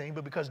did anything,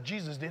 but because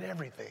Jesus did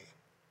everything.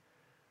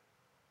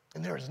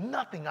 And there is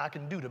nothing I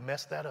can do to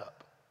mess that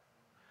up.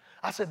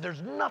 I said,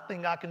 there's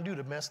nothing I can do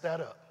to mess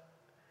that up.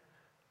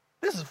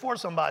 This is for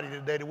somebody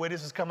today, the way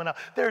this is coming out.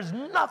 There's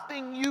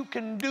nothing you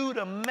can do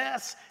to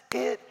mess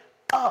it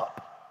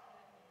up.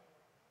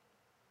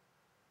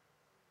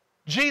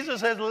 Jesus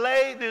has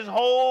laid this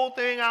whole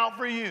thing out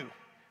for you.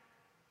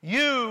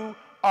 You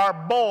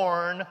are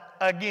born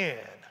again.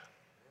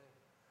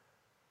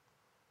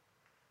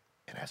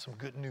 And that's some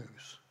good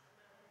news.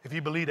 If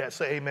you believe that,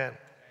 say amen.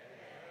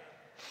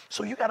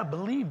 So you got to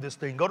believe this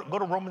thing. Go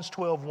to Romans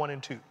 12, 1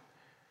 and 2.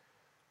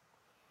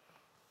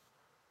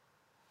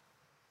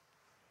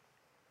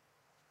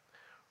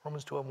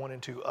 Romans 12, 1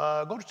 and 2.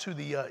 Go to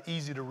the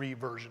easy to read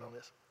version on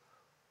this.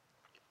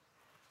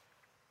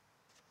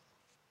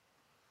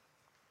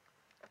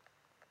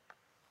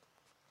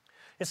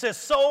 It says,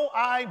 so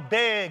I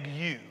beg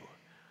you.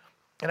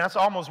 And that's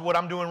almost what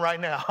I'm doing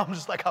right now. I'm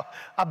just like,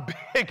 I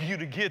beg you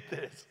to get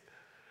this.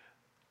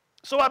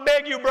 So I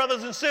beg you,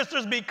 brothers and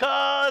sisters,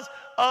 because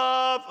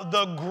of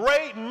the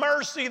great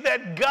mercy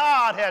that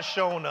God has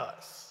shown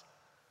us,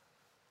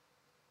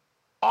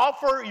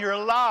 offer your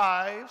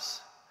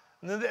lives.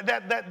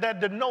 That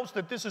denotes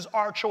that this is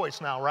our choice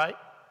now, right?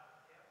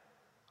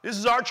 This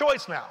is our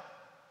choice now.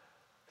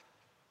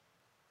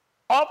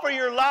 Offer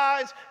your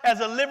lives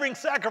as a living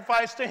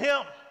sacrifice to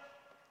Him,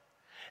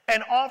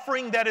 an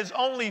offering that is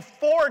only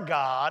for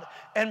God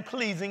and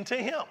pleasing to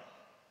Him.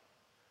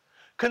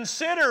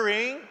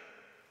 Considering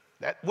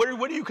that, where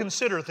do you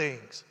consider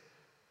things?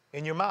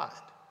 In your mind.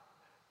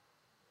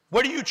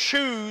 Where do you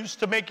choose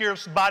to make your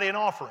body an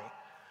offering?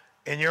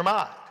 In your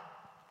mind.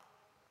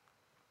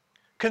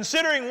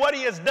 Considering what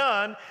He has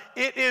done,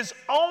 it is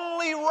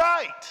only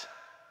right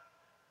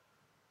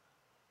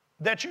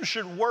that you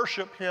should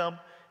worship Him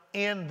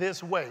in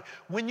this way.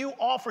 When you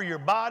offer your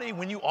body,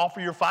 when you offer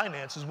your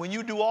finances, when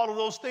you do all of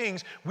those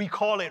things, we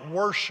call it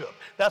worship.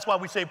 That's why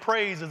we say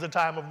praise is a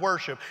time of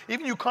worship.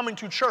 Even you coming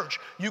to church,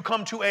 you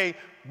come to a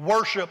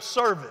worship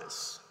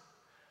service.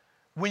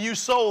 When you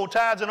sow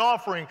tithes and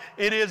offering,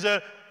 it is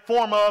a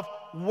form of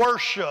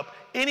worship.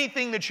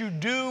 Anything that you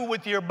do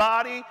with your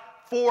body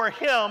for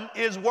Him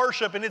is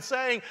worship. And it's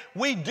saying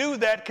we do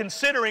that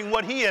considering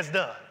what He has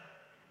done.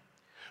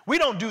 We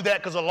don't do that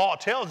because the law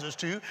tells us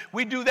to.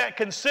 We do that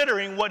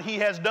considering what He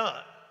has done.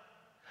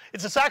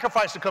 It's a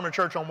sacrifice to come to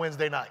church on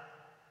Wednesday night.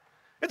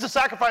 It's a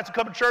sacrifice to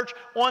come to church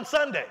on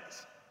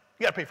Sundays.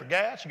 You got to pay for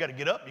gas. You got to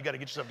get up. You got to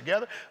get yourself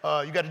together.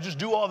 You got to just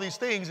do all these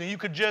things, and you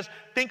could just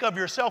think of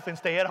yourself and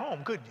stay at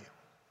home, couldn't you?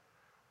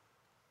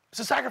 It's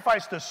a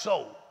sacrifice to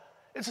sow.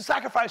 It's a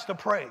sacrifice to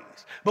praise.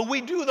 But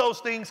we do those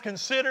things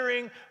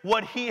considering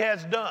what He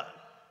has done.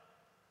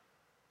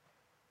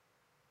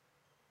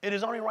 It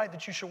is only right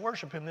that you should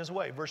worship Him this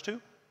way. Verse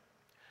 2.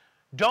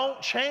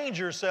 Don't change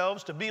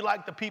yourselves to be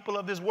like the people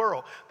of this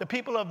world. The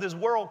people of this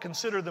world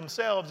consider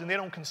themselves and they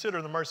don't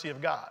consider the mercy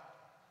of God.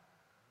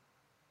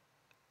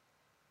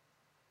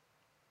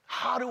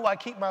 How do I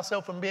keep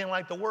myself from being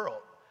like the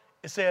world?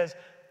 It says,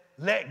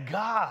 let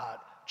God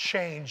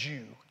change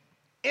you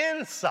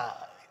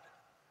inside.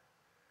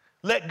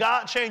 Let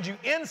God change you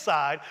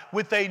inside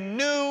with a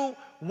new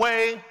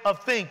way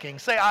of thinking.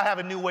 Say, I have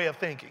a new way of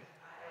thinking.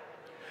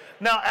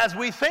 Now, as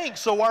we think,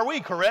 so are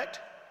we, correct?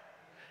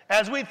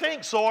 As we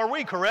think, so are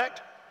we,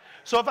 correct?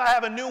 So if I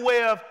have a new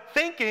way of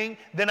thinking,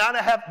 then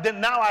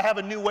now I have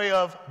a new way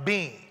of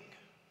being.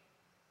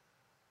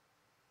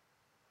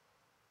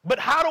 But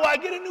how do I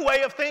get a new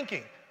way of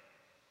thinking?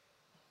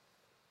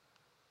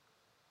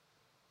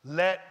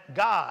 Let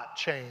God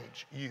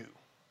change you.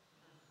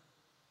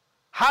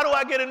 How do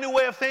I get a new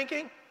way of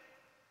thinking?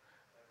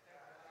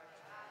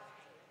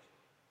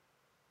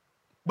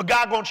 But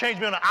God gonna change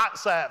me on the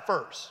outside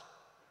first.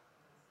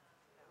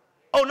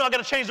 Oh no, I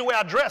gotta change the way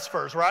I dress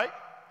first, right?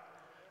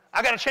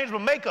 I got to change my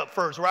makeup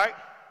first, right?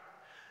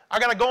 I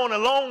got to go on a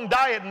long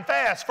diet and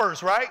fast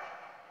first, right?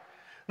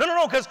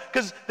 No,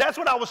 because that's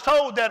what I was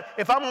told, that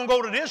if I'm going to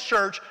go to this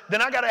church,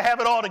 then I got to have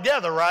it all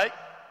together, right?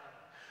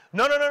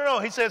 No.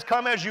 He says,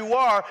 come as you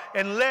are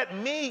and let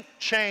me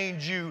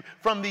change you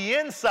from the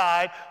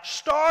inside,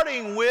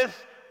 starting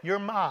with your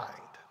mind.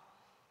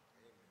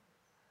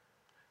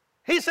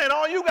 He's saying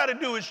all you got to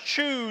do is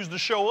choose to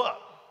show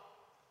up.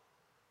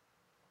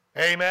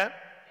 Amen.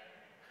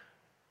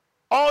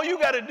 All you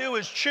got to do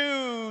is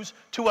choose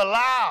to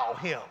allow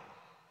him.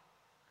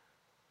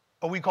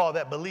 Or we call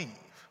that believe.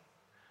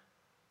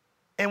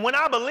 And when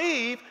I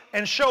believe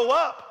and show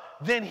up,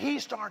 then he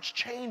starts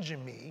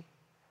changing me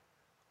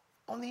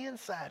on the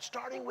inside,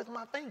 starting with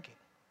my thinking.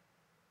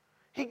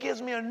 He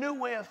gives me a new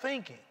way of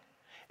thinking.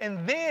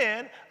 And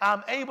then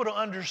I'm able to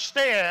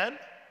understand.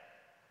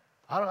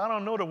 I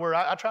don't know the word.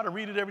 I try to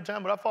read it every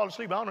time, but I fall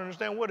asleep. I don't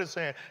understand what it's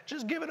saying.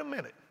 Just give it a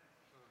minute.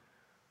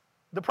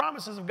 The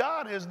promises of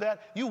God is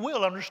that you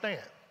will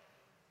understand.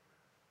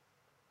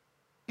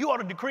 You ought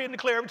to decree and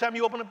declare every time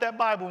you open up that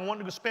Bible and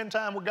want to spend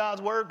time with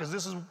God's word, because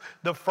this is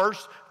the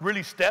first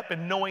really step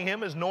in knowing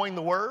him, is knowing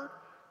the word.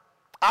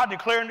 I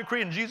declare and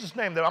decree in Jesus'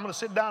 name that I'm going to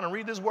sit down and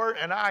read this word,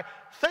 and I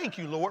thank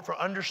you, Lord, for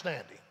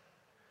understanding.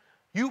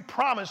 You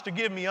promised to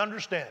give me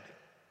understanding.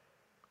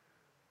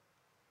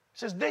 It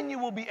says, then you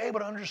will be able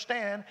to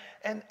understand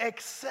and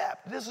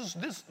accept.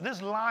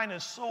 This line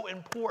is so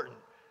important.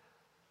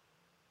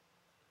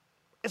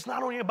 It's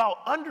not only about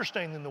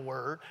understanding the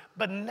word,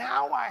 but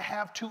now I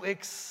have to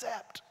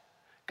accept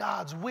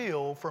God's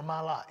will for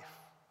my life.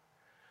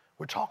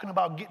 We're talking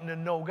about getting to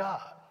know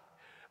God.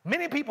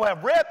 Many people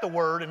have read the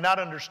word and not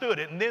understood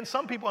it, and then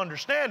some people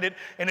understand it,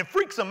 and it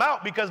freaks them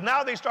out because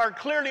now they start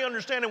clearly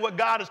understanding what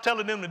God is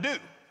telling them to do.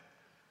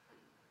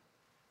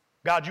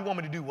 God, you want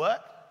me to do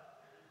what?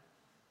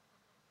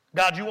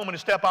 God, you want me to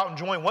step out and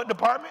join what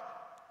department?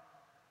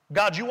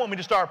 God, you want me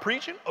to start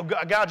preaching? Or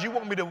God, you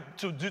want me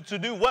to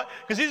do what?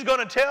 Because he's going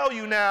to tell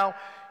you now,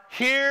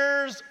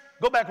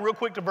 go back real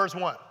quick to verse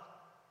 1.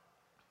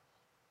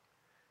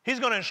 He's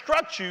going to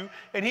instruct you,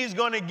 and he's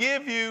going to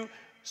give you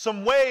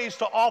some ways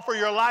to offer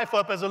your life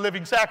up as a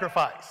living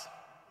sacrifice.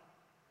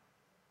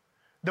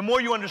 The more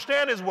you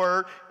understand his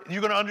word,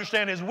 you're going to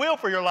understand his will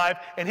for your life,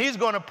 and he's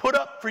going to put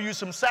up for you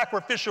some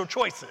sacrificial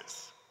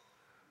choices.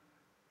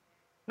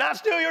 Not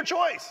still your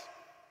choice.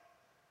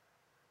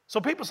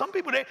 So some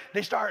people,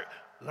 they start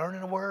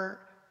learning the word,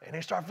 and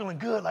they start feeling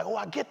good, like, oh,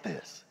 I get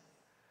this.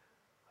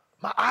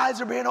 My eyes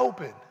are being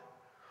opened.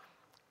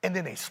 And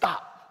then they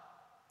stop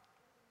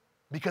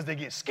because they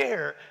get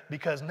scared,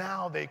 because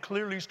now they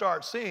clearly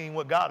start seeing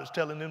what God is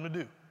telling them to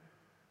do.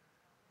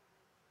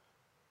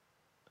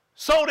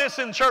 Sow this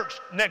in church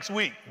next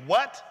week.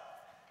 What?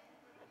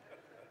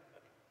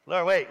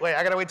 Lord, wait,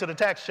 I got to wait till the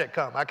tax check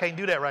comes. I can't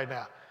do that right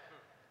now.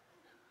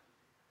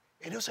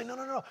 And he'll say,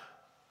 no.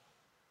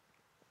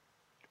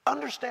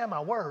 Understand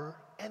my word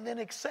and then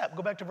accept.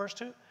 Go back to verse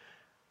 2.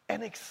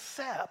 And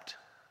accept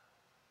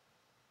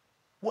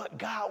what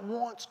God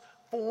wants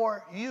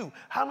for you.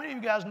 How many of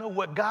you guys know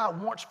what God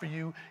wants for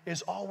you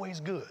is always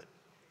good?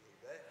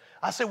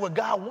 I said what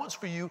God wants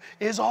for you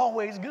is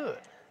always good.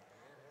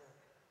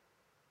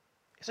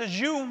 It says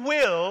you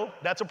will,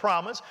 that's a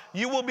promise,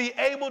 you will be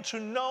able to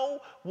know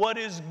what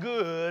is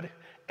good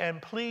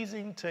and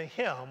pleasing to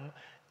him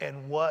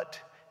and what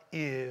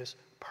is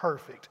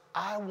perfect.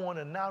 I want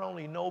to not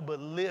only know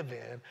but live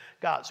in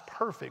God's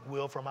perfect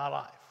will for my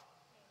life.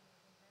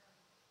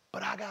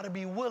 But I got to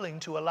be willing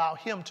to allow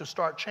him to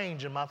start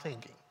changing my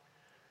thinking.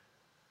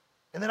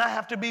 And then I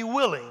have to be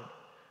willing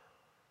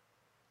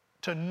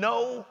to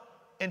know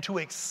and to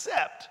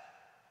accept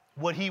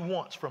what he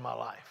wants for my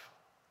life.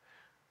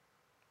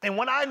 And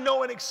when I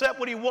know and accept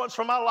what he wants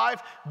for my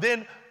life,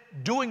 then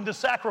doing the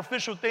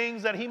sacrificial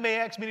things that he may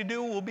ask me to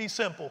do will be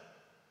simple.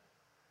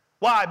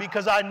 Why?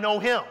 Because I know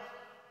him.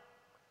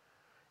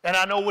 And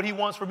I know what he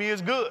wants for me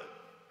is good.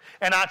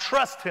 And I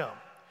trust him.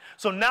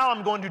 So now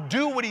I'm going to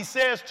do what he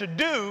says to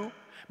do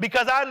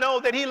because I know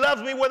that he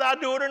loves me whether I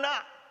do it or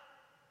not.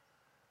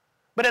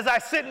 But as I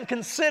sit and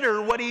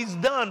consider what he's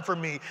done for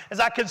me, as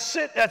I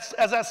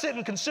sit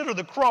and consider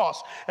the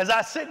cross, as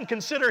I sit and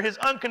consider his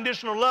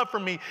unconditional love for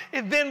me,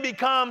 it then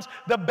becomes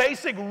the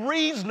basic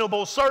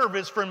reasonable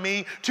service for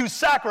me to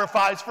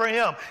sacrifice for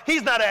him.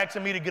 He's not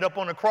asking me to get up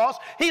on the cross.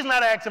 He's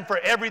not asking for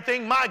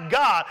everything. My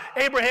God,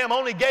 Abraham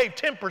only gave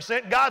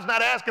 10%. God's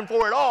not asking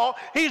for it all.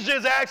 He's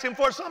just asking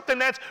for something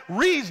that's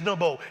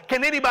reasonable.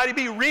 Can anybody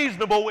be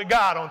reasonable with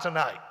God on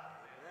tonight?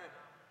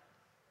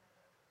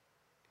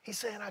 He's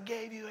saying, I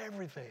gave you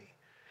everything,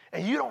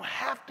 and you don't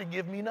have to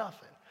give me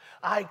nothing.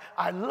 I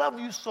love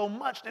you so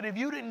much that if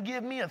you didn't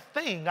give me a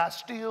thing, I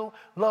still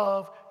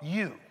love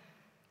you.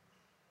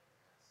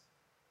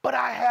 But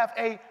I have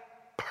a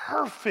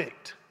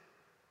perfect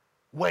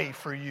way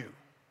for you.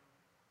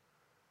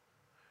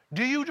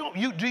 Do you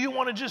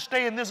want to just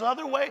stay in this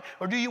other way,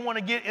 or do you want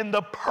to get in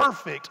the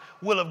perfect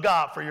will of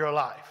God for your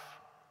life?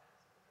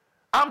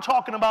 I'm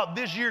talking about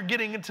this year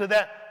getting into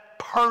that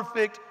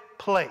perfect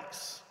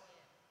place.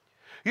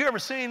 You ever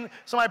seen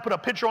somebody put a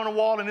picture on a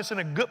wall and it's in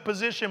a good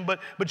position,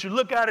 but you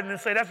look at it and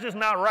say, that's just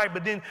not right,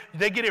 but then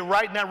they get it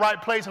right in that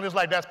right place and it's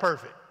like, that's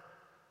perfect.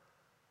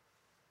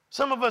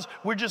 Some of us,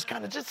 we're just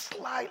kind of just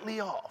slightly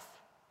off.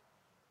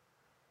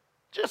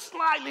 Just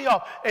slightly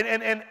off.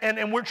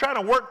 And we're trying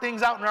to work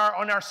things out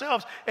on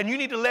ourselves, and you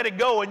need to let it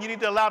go, and you need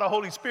to allow the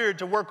Holy Spirit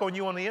to work on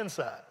you on the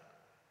inside.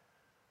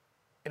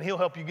 And he'll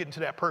help you get into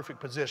that perfect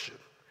position.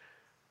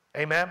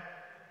 Amen?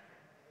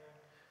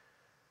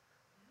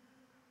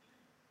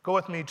 Go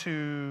with me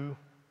to,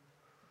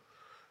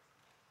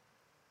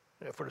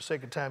 for the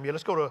sake of time,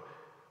 let's go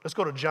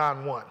to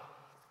John 1.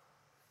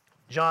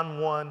 John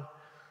 1,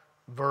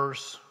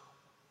 verse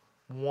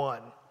 1.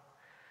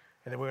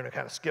 And then we're going to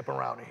kind of skip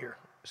around in here.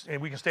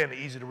 And we can stay in the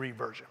easy to read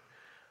version.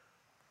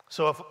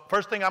 So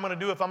first thing I'm going to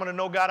do, if I'm going to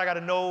know God, I got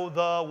to know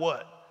the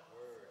what?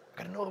 I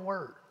got to know the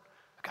word.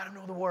 I got to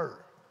know the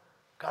word.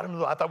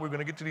 I thought we were going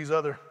to get to these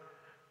other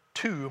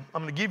two.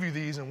 I'm going to give you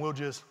these and we'll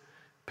just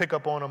pick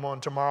up on them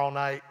on tomorrow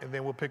night, and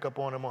then we'll pick up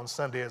on them on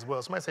Sunday as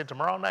well. Somebody say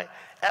tomorrow night?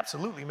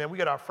 Absolutely, man. We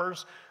got our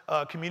first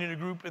community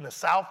group in the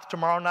South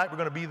tomorrow night. We're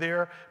going to be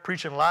there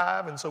preaching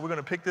live, and so we're going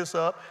to pick this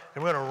up,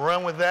 and we're going to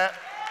run with that.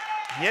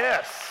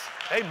 Yes.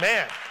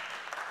 Amen.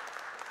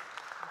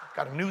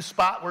 Got a new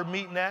spot we're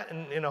meeting at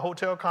in a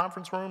hotel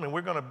conference room, and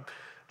we're going to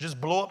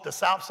just blow up the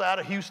south side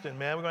of Houston,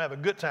 man. We're going to have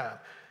a good time.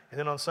 And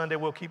then on Sunday,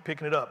 we'll keep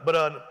picking it up. But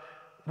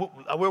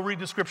I will read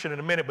the scripture in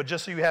a minute, but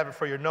just so you have it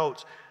for your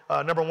notes,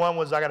 number 1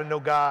 was I got to know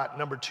God.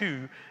 Number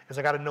 2 is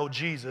I got to know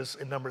Jesus.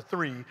 And number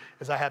 3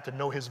 is I have to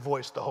know his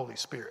voice, the Holy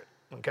Spirit,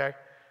 okay?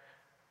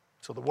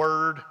 So the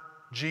Word,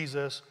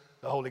 Jesus,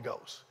 the Holy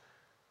Ghost.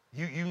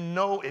 You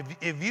know,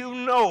 if you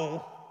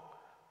know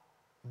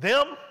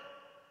them,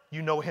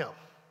 you know him,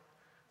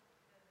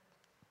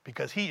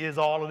 because he is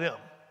all of them.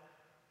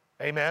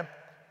 Amen?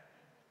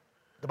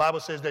 The Bible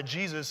says that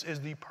Jesus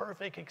is the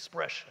perfect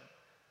expression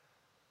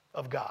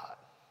of God.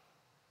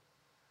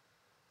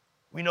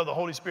 We know the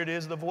Holy Spirit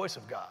is the voice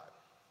of God.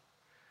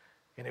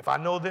 And if I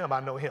know them,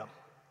 I know him.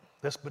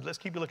 But let's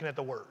keep looking at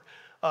the word.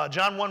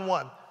 John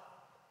 1:1.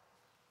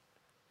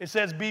 It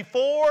says,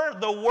 before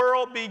the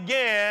world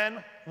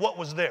began, what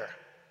was there?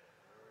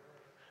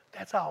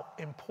 That's how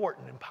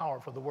important and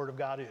powerful the word of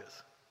God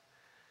is.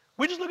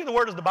 We just look at the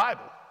word as the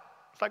Bible.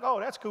 It's like,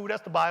 oh, that's cool,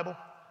 that's the Bible.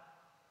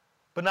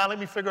 But now let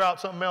me figure out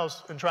something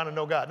else in trying to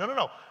know God.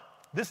 No.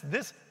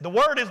 The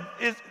word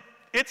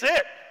it's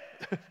it.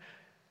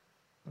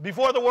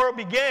 Before the world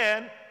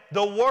began,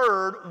 the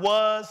Word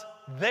was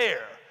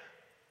there.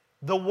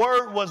 The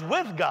Word was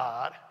with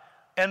God,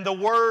 and the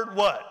Word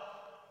what?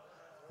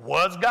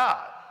 Was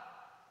God.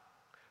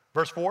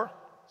 Verse 4.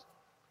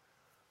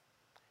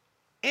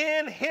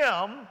 In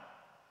him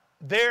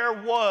there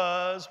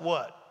was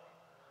what?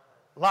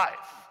 Life.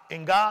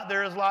 In God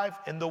there is life,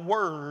 in the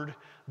Word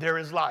there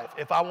is life.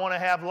 If I want to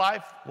have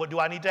life, what do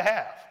I need to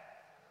have?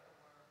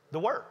 The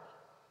Word.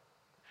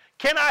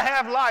 Can I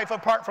have life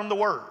apart from the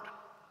Word?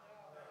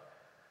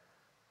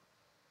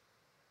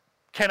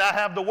 Can I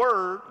have the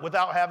Word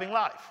without having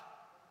life?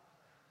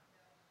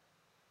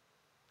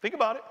 Think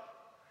about it.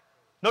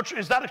 No,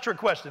 it's not a trick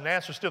question. The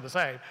answer's still the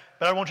same,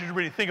 but I want you to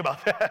really think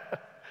about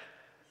that.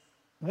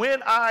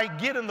 When I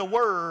get in the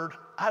Word,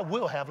 I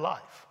will have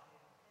life.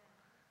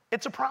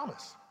 It's a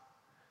promise.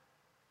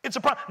 It's a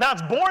promise. Now,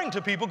 it's boring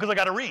to people because I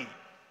got to read.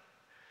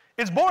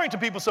 It's boring to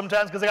people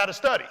sometimes because I got to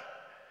study.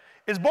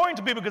 It's boring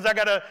to people because I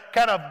got to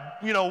kind of,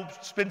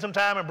 spend some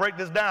time and break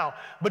this down.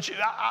 But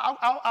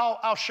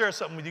I'll share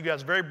something with you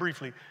guys very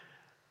briefly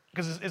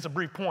because it's a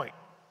brief point.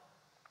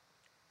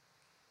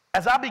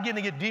 As I began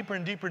to get deeper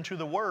and deeper into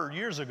the Word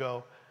years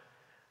ago,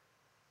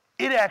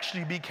 it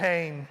actually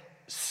became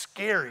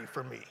scary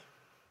for me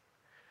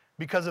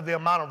because of the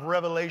amount of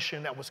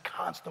revelation that was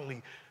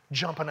constantly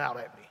jumping out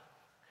at me.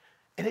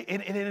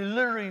 And it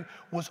literally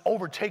was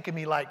overtaking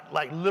me like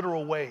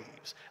literal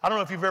waves. I don't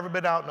know if you've ever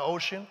been out in the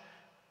ocean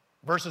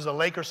versus a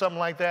lake or something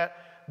like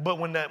that, but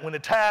when the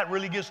tide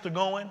really gets to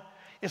going,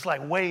 it's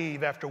like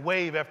wave after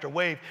wave after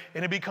wave,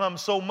 and it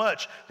becomes so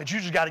much that you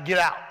just got to get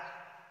out.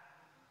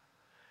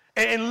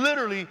 And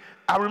literally,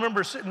 I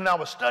remember sitting and I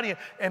was studying,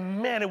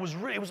 and man, it was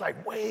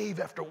like wave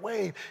after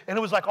wave, and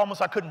it was like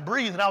almost I couldn't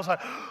breathe, and I was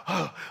like,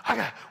 oh,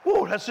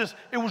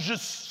 it was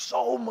just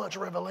so much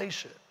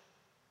revelation.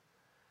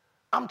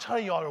 I'm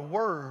telling y'all, the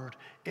Word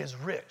is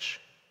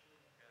rich.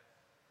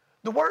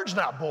 The Word's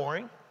not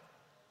boring.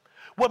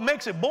 What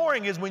makes it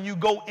boring is when you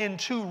go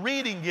into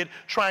reading it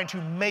trying to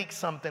make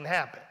something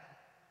happen.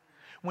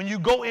 When you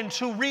go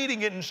into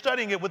reading it and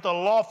studying it with a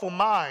lawful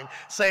mind,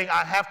 saying,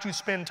 I have to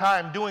spend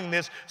time doing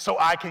this so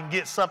I can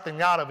get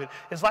something out of it.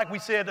 It's like we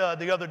said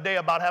the other day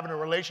about having a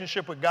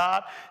relationship with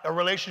God. A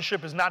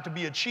relationship is not to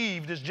be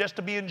achieved, it's just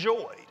to be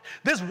enjoyed.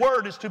 This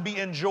word is to be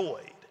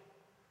enjoyed.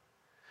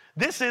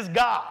 This is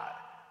God.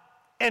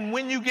 And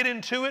when you get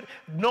into it,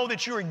 know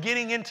that you are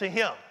getting into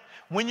Him.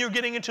 When you're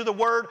getting into the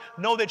Word,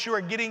 know that you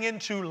are getting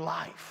into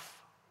life.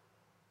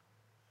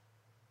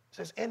 It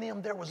says, in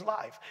him there was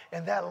life,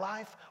 and that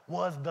life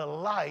was the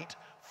light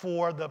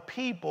for the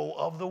people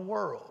of the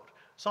world.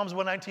 Psalms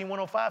 119,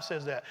 105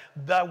 says that.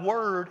 Thy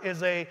word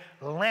is a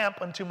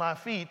lamp unto my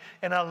feet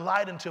and a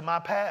light unto my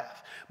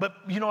path. But,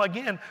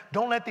 again,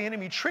 don't let the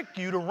enemy trick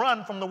you to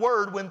run from the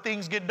word when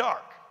things get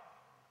dark.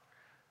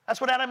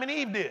 That's what Adam and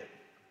Eve did.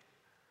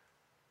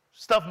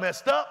 Stuff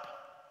messed up.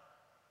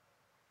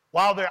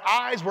 While their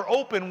eyes were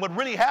open, what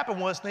really happened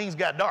was things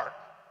got dark.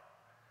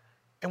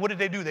 And what did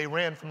they do? They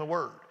ran from the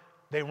word.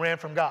 They ran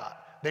from God.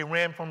 They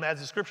ran from, as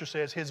the scripture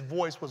says, his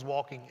voice was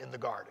walking in the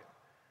garden.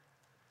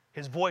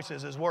 His voice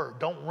is his word.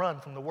 Don't run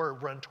from the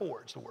word, run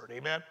towards the word.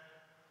 Amen?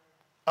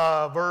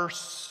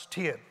 Verse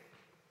 10. And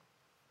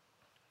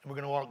we're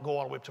going to go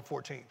all the way up to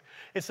 14.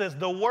 It says,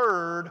 the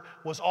word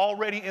was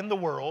already in the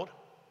world.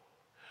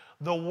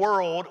 The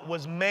world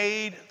was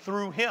made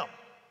through him,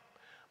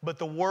 but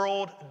the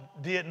world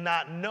did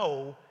not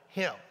know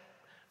him.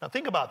 Now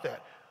think about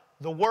that.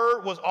 The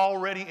word was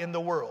already in the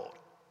world.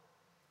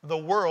 The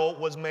world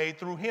was made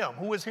through him.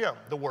 Who is him?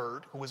 The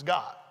word, who is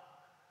God.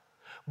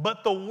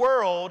 But the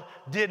world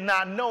did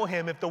not know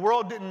him. If the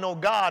world didn't know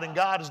God and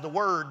God is the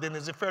word, then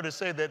is it fair to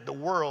say that the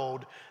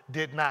world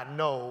did not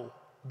know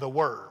the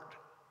word?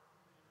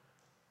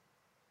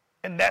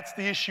 And that's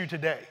the issue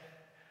today.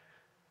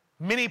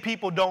 Many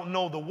people don't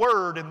know the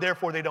word and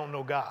therefore they don't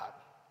know God.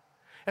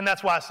 And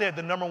that's why I said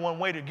the number one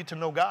way to get to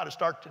know God is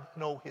start to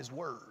know his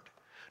word.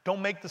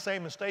 Don't make the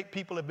same mistake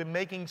people have been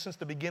making since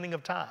the beginning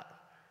of time.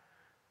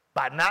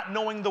 By not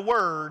knowing the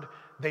word,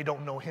 they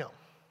don't know him.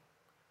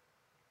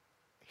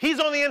 He's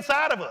on the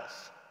inside of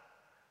us.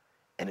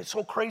 And it's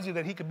so crazy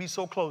that he could be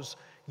so close,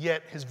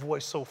 yet his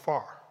voice so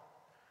far.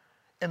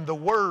 And the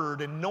word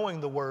and knowing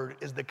the word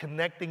is the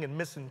connecting and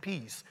missing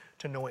piece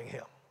to knowing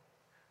him.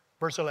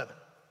 Verse 11.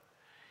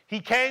 He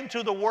came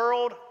to the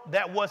world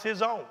that was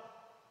his own,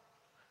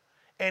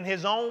 and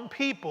his own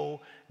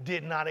people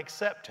did not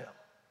accept him.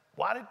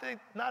 Why did they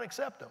not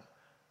accept him?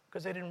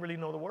 Because they didn't really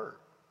know the word.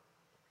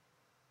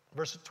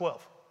 Verse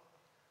 12.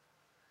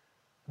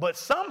 But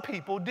some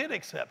people did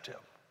accept him.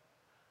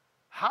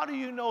 How do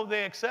you know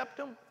they accept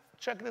him?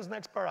 Check this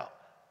next part out.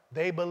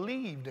 They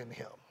believed in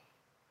him.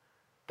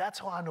 That's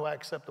how I know I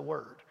accept the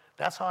word.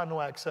 That's how I know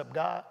I accept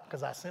God,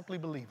 because I simply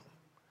believe him.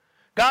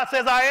 God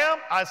says I am,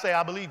 I say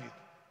I believe you.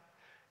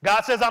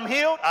 God says I'm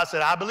healed, I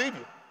said I believe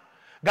you.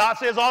 God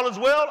says all is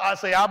well, I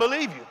say I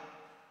believe you.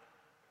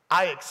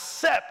 I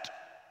accept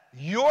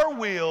your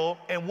will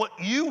and what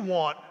you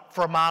want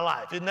for my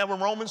life. Isn't that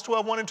what Romans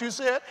 12, 1 and 2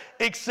 said?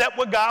 Accept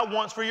what God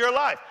wants for your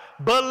life.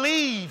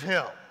 Believe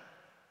him.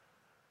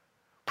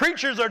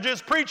 Preachers are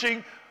just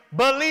preaching,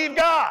 believe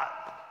God.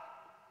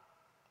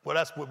 Well,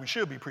 that's what we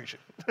should be preaching.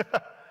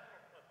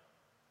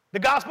 The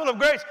gospel of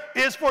grace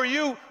is for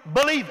you,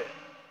 believe it,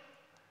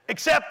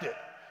 accept it,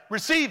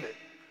 receive it.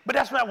 But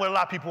that's not what a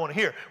lot of people want to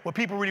hear. What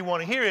people really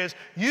want to hear is,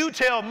 you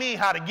tell me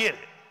how to get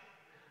it.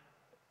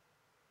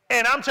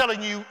 And I'm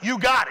telling you, you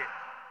got it.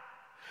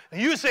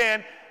 And you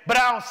saying, but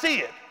I don't see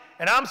it.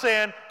 And I'm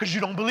saying, because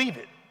you don't believe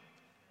it.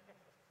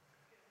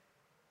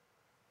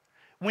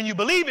 When you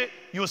believe it,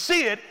 you'll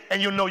see it, and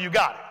you'll know you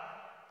got it.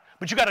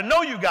 But you got to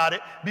know you got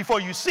it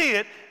before you see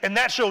it, and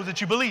that shows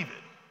that you believe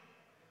it.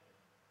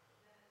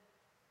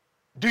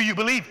 Do you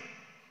believe it?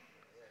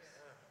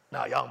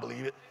 No, y'all don't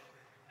believe it.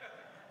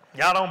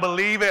 Y'all don't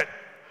believe it.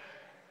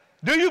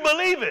 Do you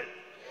believe it?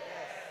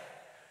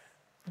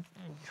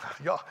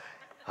 Y'all,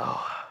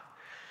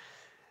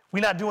 we're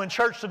not doing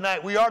church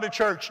tonight. We are the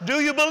church.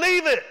 Do you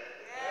believe it?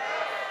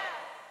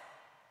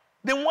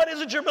 Then what is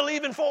it you're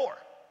believing for?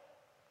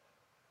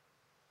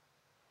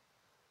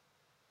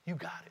 You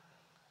got it.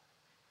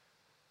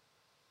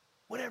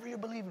 Whatever you're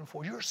believing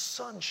for, your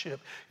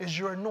sonship is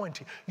your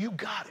anointing. You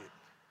got it.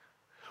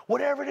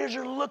 Whatever it is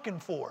you're looking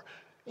for,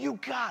 you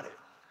got it.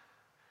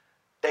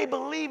 They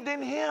believed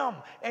in him,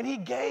 and he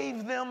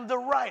gave them the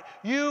right.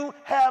 You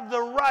have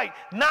the right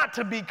not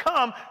to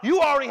become.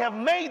 You already have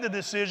made the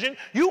decision.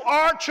 You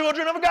are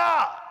children of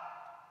God.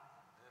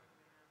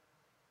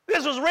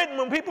 This was written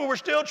when people were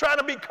still trying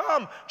to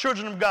become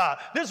children of God.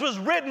 This was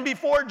written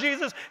before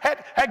Jesus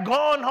had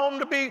gone home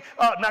to be,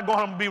 not gone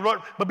home to be,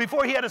 but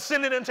before he had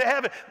ascended into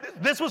heaven.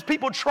 This was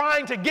people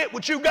trying to get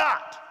what you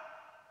got.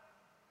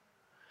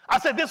 I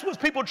said this was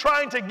people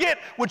trying to get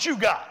what you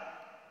got.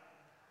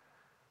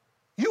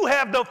 You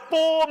have the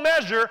full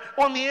measure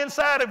on the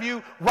inside of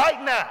you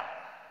right now.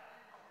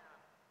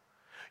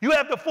 You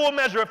have the full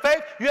measure of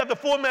faith. You have the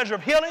full measure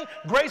of healing.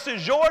 Grace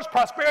is yours.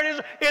 Prosperity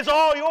is it's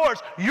all yours.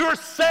 You're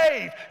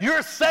saved.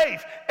 You're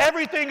safe.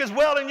 Everything is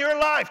well in your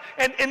life.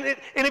 And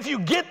if you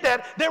get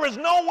that, there is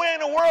no way in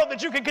the world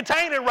that you can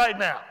contain it right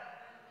now.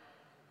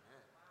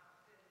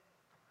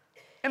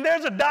 And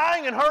there's a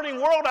dying and hurting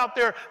world out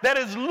there that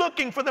is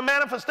looking for the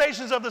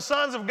manifestations of the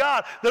sons of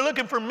God. They're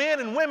looking for men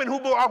and women who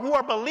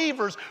are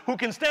believers, who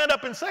can stand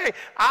up and say,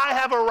 I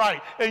have a right,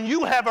 and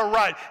you have a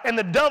right, and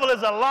the devil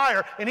is a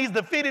liar, and he's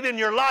defeated in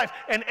your life,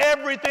 and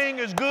everything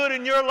is good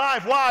in your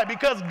life. Why?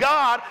 Because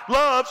God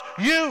loves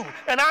you,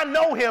 and I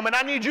know him, and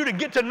I need you to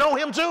get to know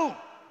him too.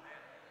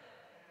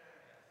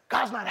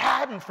 God's not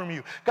hiding from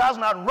you. God's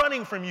not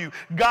running from you.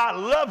 God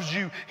loves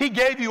you. He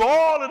gave you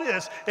all of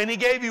this, and he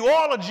gave you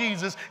all of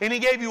Jesus, and he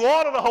gave you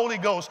all of the Holy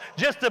Ghost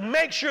just to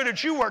make sure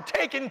that you are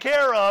taken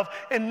care of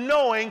and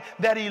knowing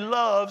that he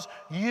loves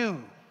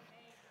you.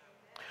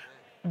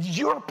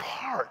 Your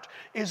part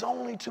is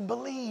only to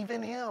believe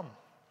in him.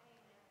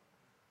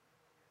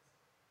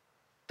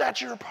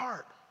 That's your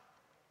part.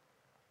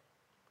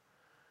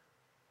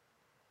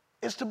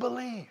 It's to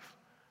believe.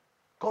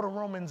 Go to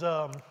Romans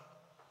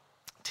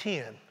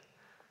 10.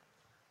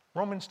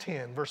 Romans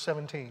 10, verse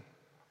 17.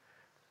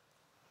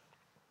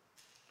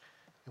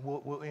 And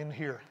we'll end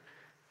here.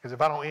 Because if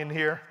I don't end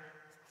here,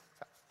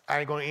 I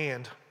ain't going to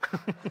end.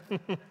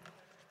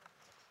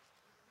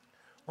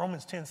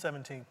 Romans 10,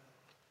 17.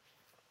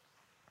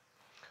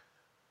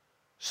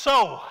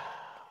 So,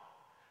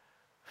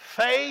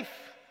 faith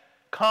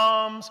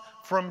comes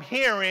from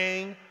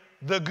hearing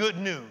the good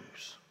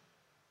news.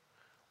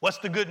 What's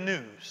the good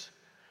news?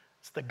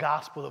 It's the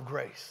gospel of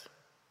grace.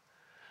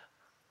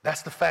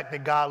 That's the fact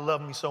that God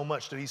loved me so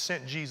much that he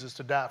sent Jesus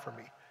to die for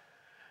me.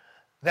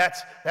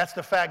 That's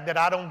the fact that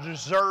I don't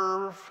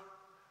deserve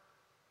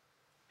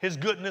his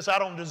goodness. I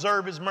don't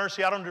deserve his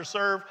mercy. I don't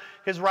deserve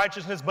his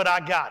righteousness, but I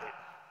got it.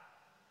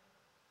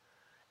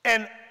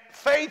 And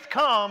faith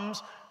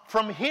comes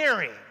from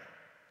hearing.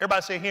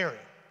 Everybody say hearing.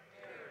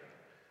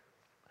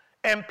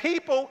 And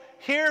people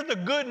hear the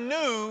good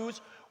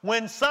news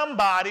when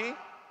somebody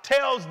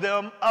tells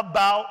them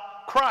about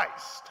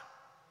Christ.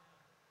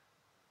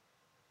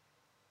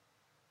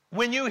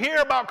 When you hear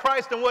about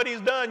Christ and what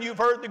he's done, you've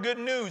heard the good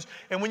news.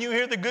 And when you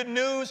hear the good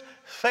news,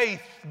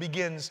 faith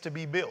begins to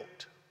be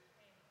built.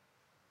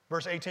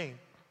 Verse 18.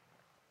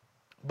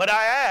 But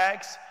I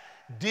ask,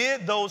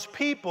 did those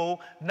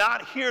people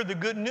not hear the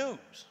good news?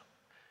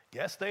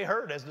 Yes, they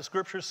heard, as the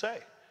scriptures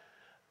say.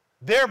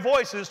 Their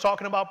voices,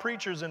 talking about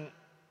preachers and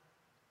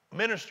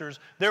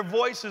ministers, their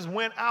voices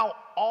went out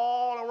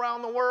all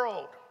around the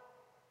world.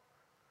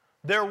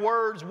 Their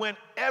words went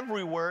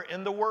everywhere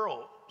in the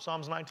world.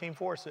 Psalms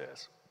 19:4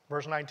 says.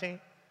 Verse 19.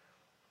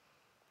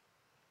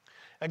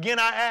 Again,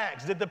 I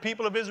ask, did the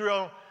people of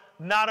Israel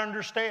not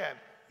understand?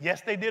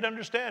 Yes, they did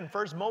understand.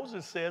 First,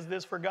 Moses says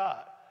this for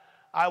God.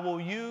 I will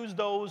use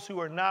those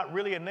who are not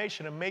really a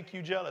nation to make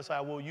you jealous.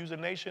 I will use a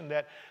nation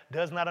that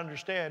does not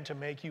understand to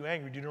make you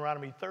angry.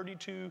 Deuteronomy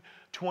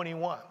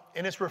 32:21.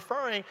 And it's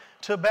referring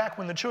to back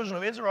when the children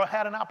of Israel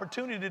had an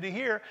opportunity to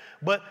hear,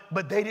 but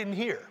they didn't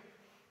hear.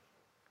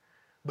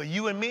 But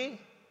you and me,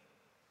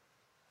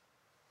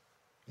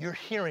 you're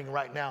hearing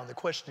right now. And the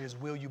question is,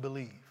 will you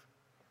believe?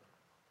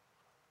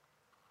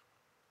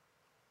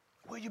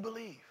 Will you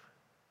believe?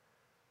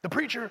 The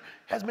preacher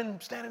has been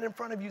standing in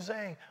front of you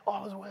saying,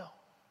 all is well.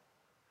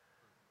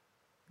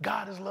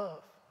 God is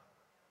love.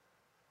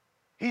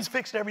 He's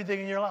fixed everything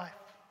in your life.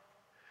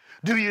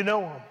 Do you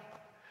know him?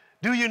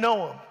 Do you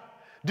know him?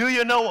 Do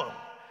you know him?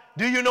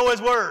 Do you know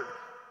his word?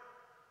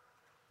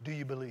 Do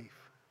you believe?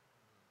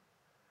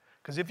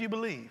 Because if you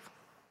believe,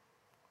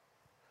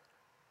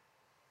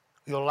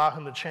 you'll allow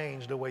him to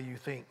change the way you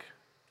think.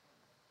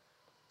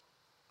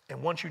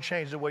 And once you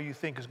change the way you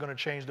think, it's going to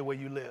change the way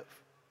you live.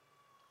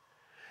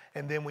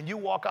 And then when you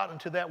walk out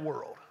into that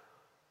world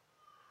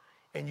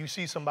and you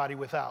see somebody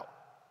without,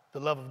 the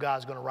love of God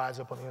is going to rise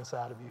up on the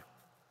inside of you.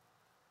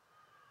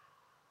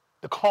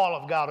 The call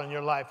of God on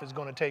your life is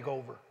going to take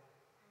over.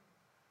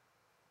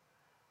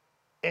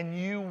 And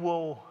you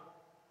will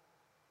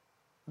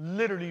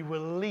literally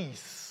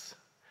release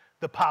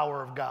the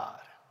power of God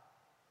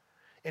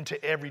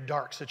into every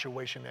dark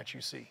situation that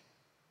you see.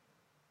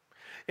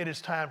 It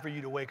is time for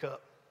you to wake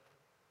up.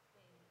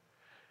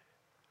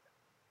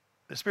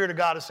 The Spirit of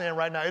God is saying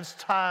right now, it's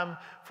time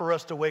for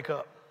us to wake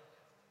up.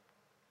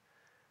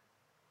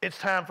 It's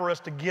time for us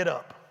to get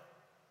up.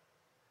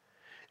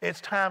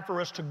 It's time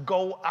for us to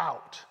go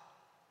out.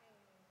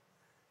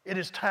 It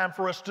is time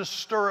for us to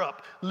stir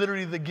up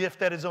literally the gift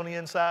that is on the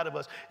inside of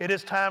us. It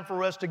is time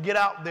for us to get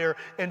out there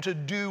and to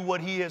do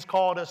what he has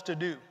called us to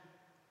do.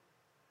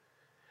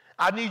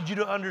 I need you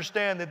to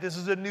understand that this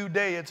is a new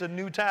day. It's a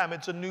new time.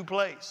 It's a new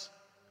place.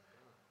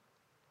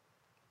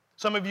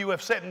 Some of you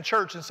have sat in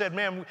church and said,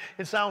 man,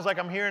 it sounds like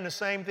I'm hearing the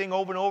same thing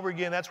over and over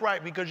again. That's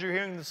right, because you're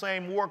hearing the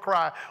same war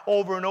cry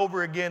over and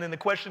over again. And the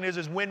question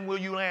is when will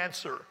you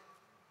answer?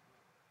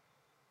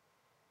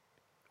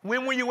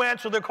 When will you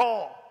answer the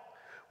call?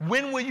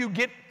 When will you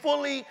get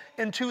fully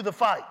into the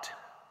fight?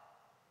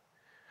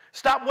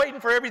 Stop waiting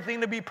for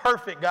everything to be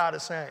perfect, God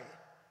is saying.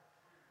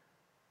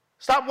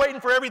 Stop waiting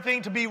for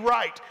everything to be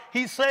right.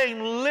 He's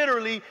saying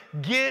literally,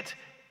 get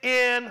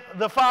in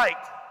the fight.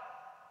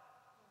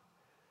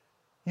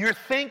 You're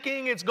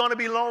thinking it's going to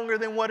be longer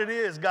than what it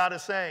is, God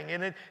is saying.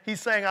 And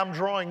he's saying, I'm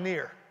drawing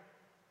near.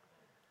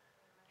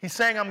 He's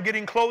saying, I'm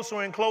getting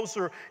closer and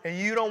closer, and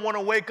you don't want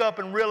to wake up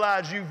and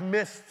realize you've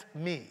missed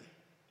me.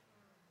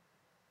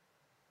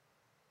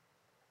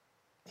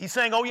 He's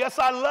saying, oh, yes,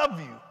 I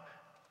love you.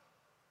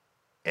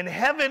 And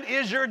heaven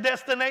is your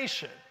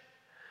destination.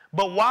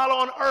 But while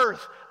on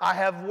earth, I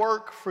have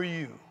work for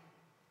you.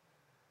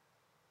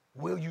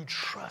 Will you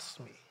trust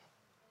me?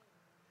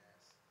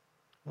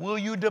 Will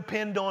you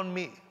depend on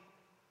me?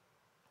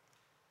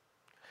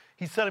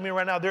 He's telling me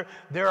right now,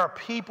 there are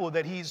people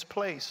that he's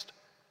placed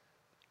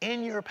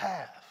in your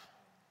path,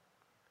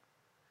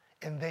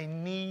 and they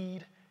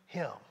need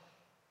him.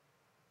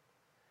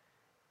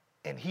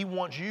 And he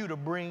wants you to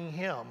bring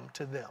him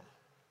to them.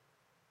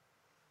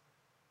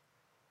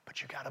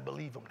 But you got to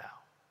believe him now.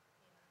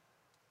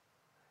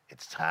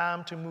 It's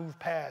time to move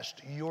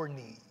past your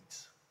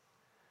needs.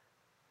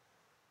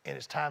 And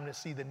it's time to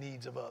see the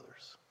needs of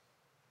others.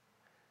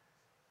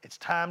 It's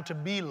time to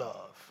be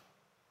love.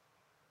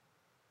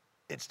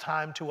 It's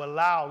time to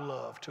allow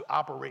love to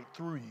operate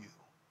through you.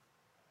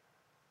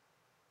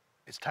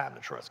 It's time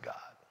to trust God.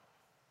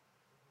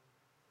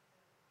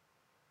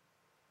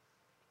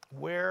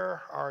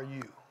 Where are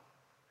you?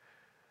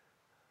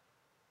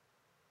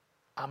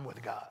 I'm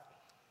with God.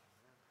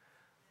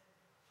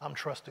 I'm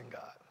trusting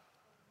God.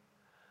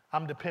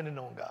 I'm dependent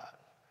on God.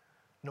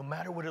 No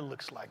matter what it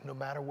looks like, no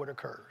matter what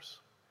occurs.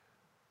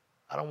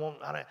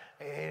 It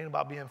ain't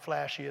about being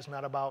flashy. It's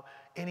not about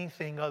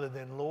anything other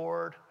than,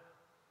 Lord,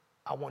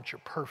 I want you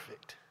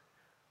perfect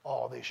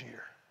all this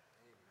year.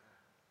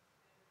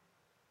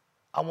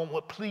 I want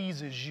what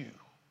pleases you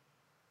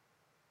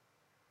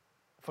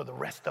for the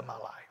rest of my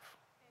life.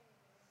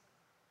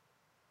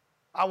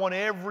 I want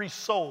every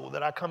soul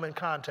that I come in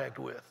contact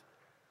with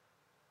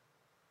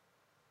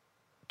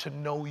to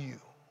know you.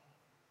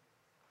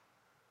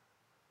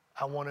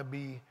 I want to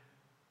be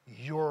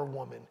your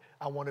woman.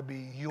 I want to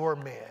be your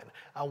man.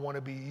 I want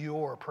to be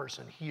your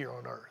person here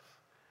on earth.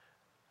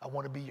 I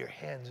want to be your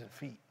hands and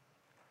feet.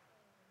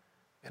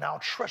 And I'll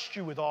trust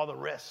you with all the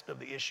rest of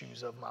the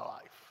issues of my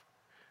life.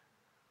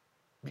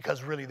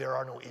 Because really there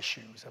are no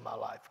issues in my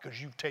life,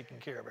 because you've taken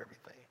care of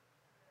everything.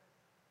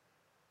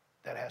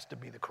 That has to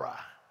be the cry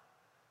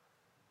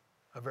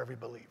of every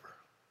believer.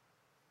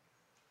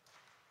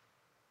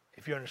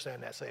 If you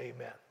understand that, say amen.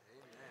 Amen.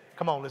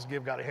 Come on, let's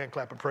give God a hand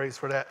clap of praise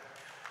for that.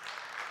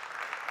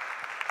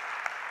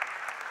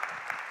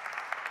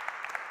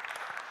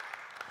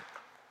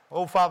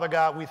 Oh, Father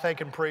God, we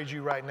thank and praise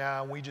you right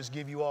now, and we just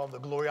give you all the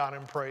glory, honor,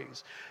 and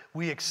praise.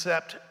 We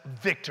accept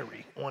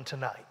victory on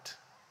tonight.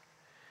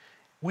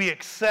 We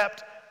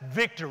accept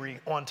victory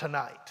on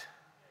tonight.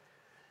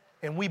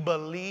 And we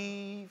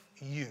believe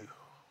you.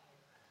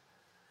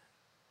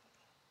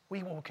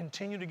 We will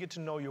continue to get to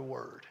know your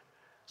word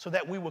so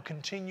that we will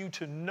continue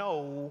to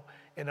know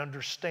and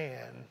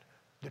understand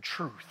the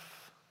truth.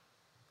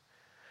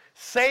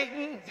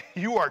 Satan,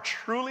 you are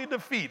truly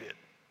defeated.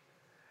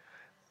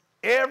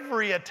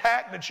 Every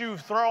attack that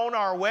you've thrown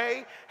our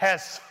way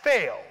has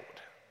failed.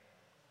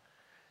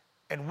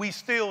 And we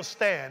still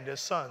stand as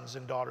sons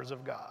and daughters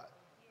of God.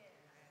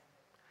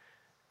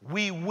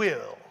 We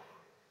will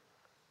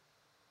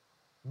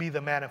be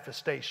the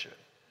manifestation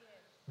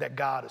that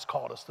God has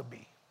called us to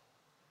be.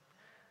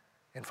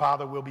 And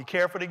Father, we'll be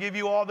careful to give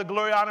you all the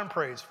glory, honor, and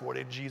praise for it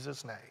in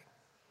Jesus' name.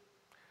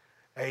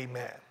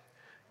 Amen.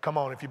 Come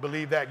on, if you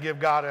believe that, give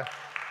God a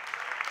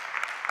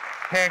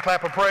hand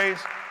clap of praise.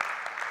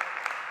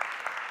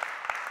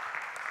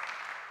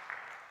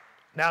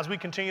 Now, as we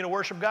continue to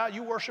worship God,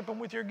 you worship him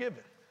with your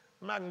giving.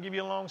 I'm not going to give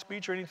you a long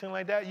speech or anything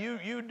like that.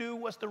 You do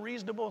what's the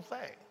reasonable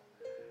thing.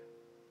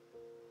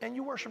 And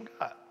you worship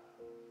God.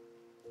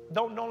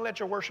 Don't let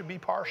your worship be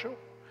partial.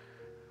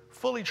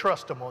 Fully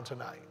trust him on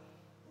tonight.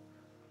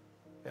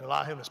 And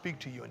allow him to speak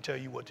to you and tell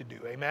you what to do.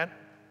 Amen?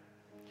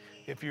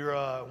 If you're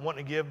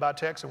wanting to give by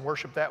text and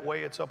worship that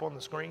way, it's up on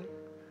the screen.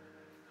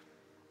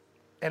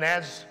 And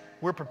as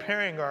we're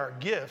preparing our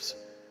gifts,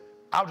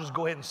 I'll just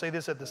go ahead and say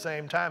this at the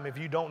same time. If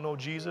you don't know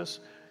Jesus,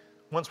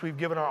 once we've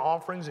given our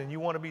offerings and you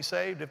want to be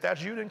saved, if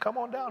that's you, then come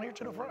on down here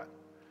to the front.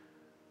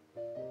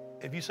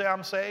 If you say,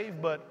 I'm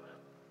saved, but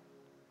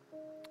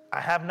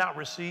I have not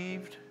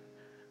received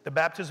the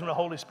baptism of the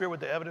Holy Spirit with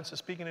the evidence of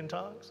speaking in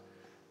tongues,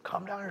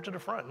 come down here to the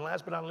front. And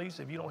last but not least,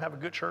 if you don't have a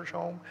good church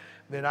home,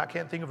 then I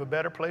can't think of a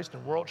better place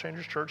than World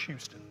Changers Church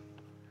Houston.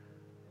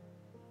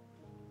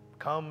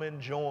 Come and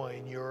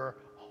join your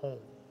home.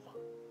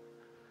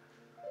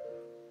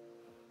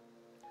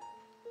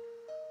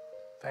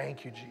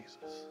 Thank you,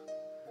 Jesus.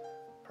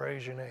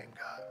 Praise your name,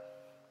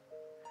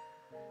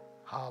 God.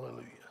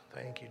 Hallelujah.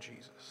 Thank you,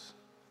 Jesus.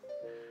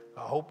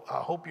 I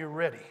hope you're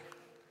ready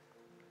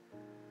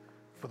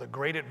for the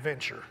great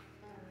adventure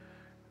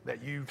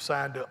that you've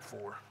signed up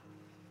for.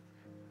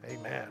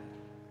 Amen.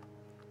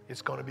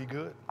 It's going to be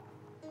good.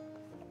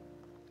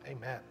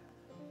 Amen.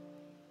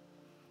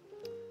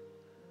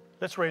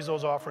 Let's raise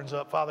those offerings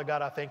up. Father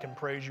God, I thank and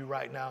praise you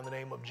right now in the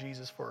name of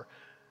Jesus for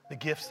the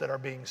gifts that are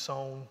being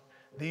sown.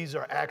 These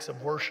are acts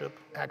of worship,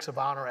 acts of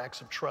honor,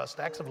 acts of trust,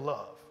 acts of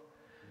love.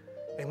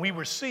 And we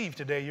receive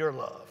today your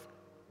love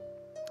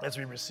as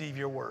we receive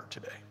your word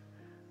today.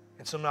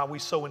 And so now we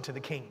sow into the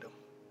kingdom.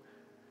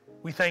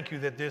 We thank you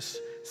that this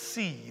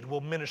seed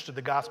will minister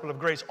the gospel of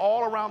grace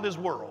all around this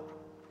world.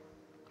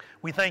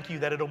 We thank you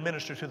that it'll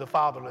minister to the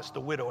fatherless, the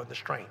widow, and the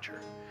stranger.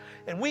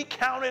 And we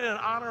count it an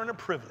honor and a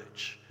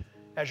privilege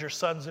as your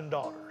sons and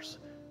daughters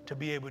to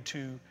be able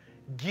to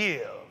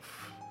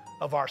give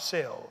of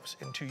ourselves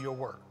into your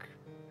work.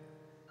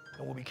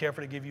 And we'll be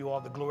careful to give you all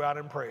the glory,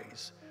 honor, and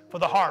praise for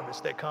the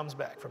harvest that comes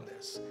back from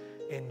this.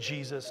 In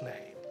Jesus'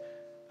 name.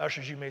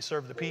 Ushers, you may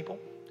serve the people.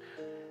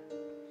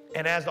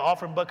 And as the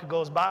offering bucket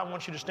goes by, I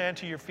want you to stand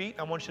to your feet.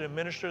 I want you to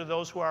minister to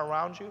those who are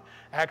around you.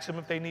 Ask them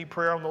if they need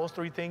prayer on those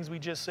three things we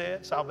just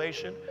said: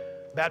 salvation,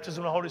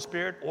 baptism of the Holy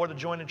Spirit, or to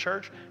join the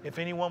church. If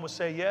anyone would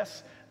say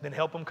yes, then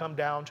help them come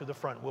down to the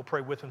front. We'll pray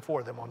with and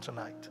for them on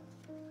tonight.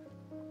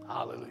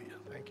 Hallelujah.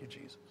 Thank you,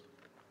 Jesus.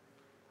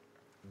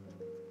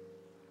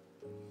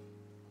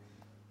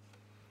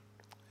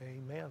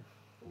 Amen.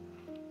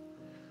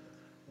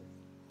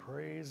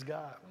 Praise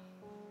God.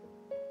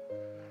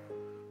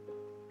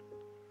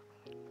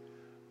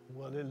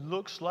 Well, it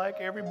looks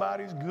like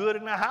everybody's good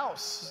in the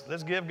house.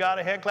 Let's give God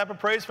a hand clap of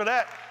praise for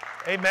that.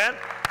 Amen.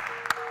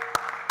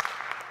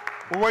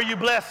 Well, were you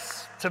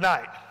blessed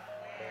tonight?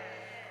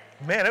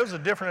 Man, there was a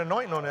different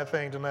anointing on that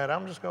thing tonight.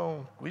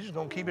 We just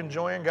gonna keep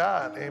enjoying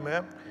God,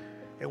 amen,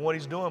 and what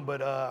He's doing.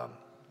 But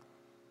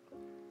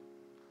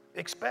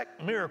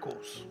expect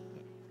miracles.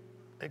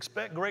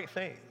 Expect great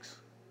things.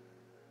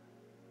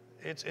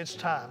 It's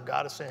time.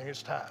 God is saying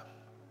it's time.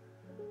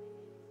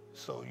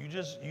 So you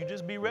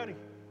just be ready.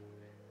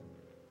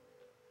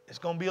 It's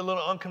going to be a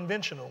little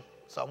unconventional,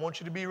 so I want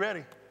you to be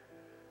ready.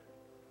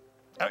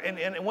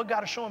 And what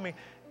God is showing me,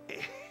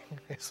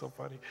 it's so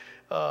funny.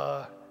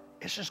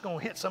 It's just going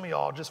to hit some of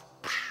y'all just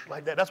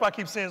like that. That's why I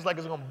keep saying it's like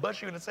it's going to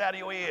bust you in the side of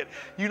your head.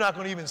 You're not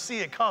going to even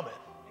see it coming.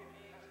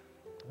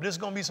 There's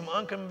going to be some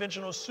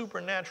unconventional,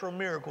 supernatural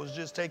miracles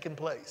just taking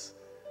place.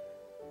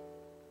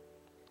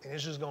 And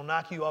it's just going to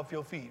knock you off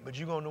your feet, but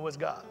you're going to know it's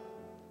God.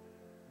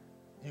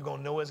 You're going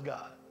to know it's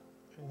God.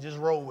 Just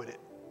roll with it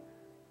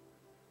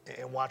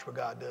and watch what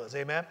God does.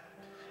 Amen?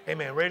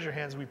 Amen. Raise your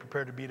hands as we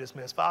prepare to be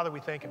dismissed. Father, we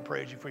thank and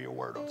praise you for your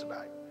word on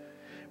tonight.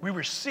 We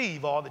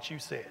receive all that you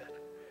said,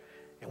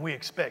 and we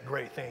expect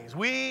great things.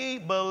 We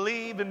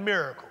believe in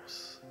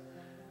miracles,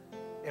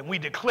 and we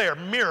declare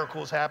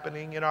miracles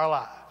happening in our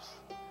lives.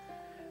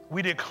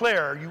 We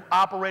declare you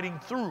operating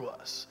through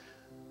us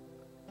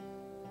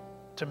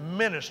to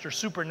minister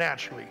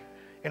supernaturally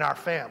in our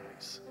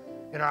families,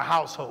 in our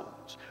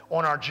households,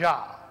 on our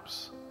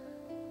jobs,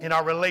 in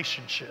our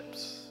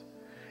relationships,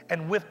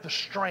 and with the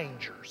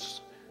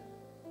strangers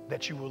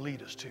that you will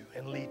lead us to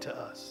and lead to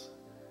us.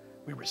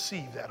 We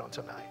receive that on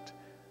tonight.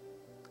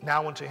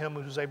 Now unto him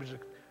who is able to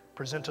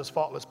present us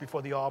faultless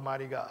before the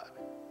Almighty God.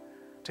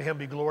 To him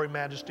be glory,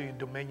 majesty, and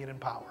dominion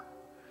and power,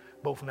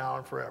 both now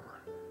and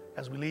forever.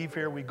 As we leave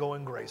here, we go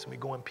in grace and we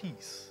go in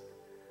peace.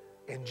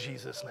 In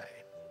Jesus' name.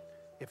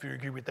 If you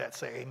agree with that,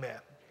 say amen.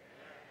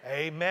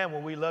 Amen.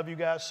 Well, we love you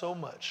guys so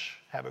much.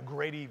 Have a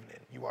great evening.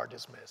 You are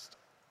dismissed.